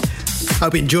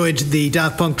 Hope you enjoyed the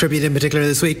Daft Punk tribute in particular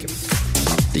this week.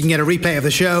 You can get a replay of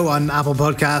the show on Apple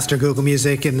Podcast or Google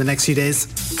Music in the next few days.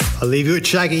 I'll leave you with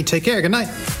Shaggy. Take care. Good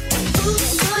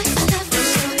night.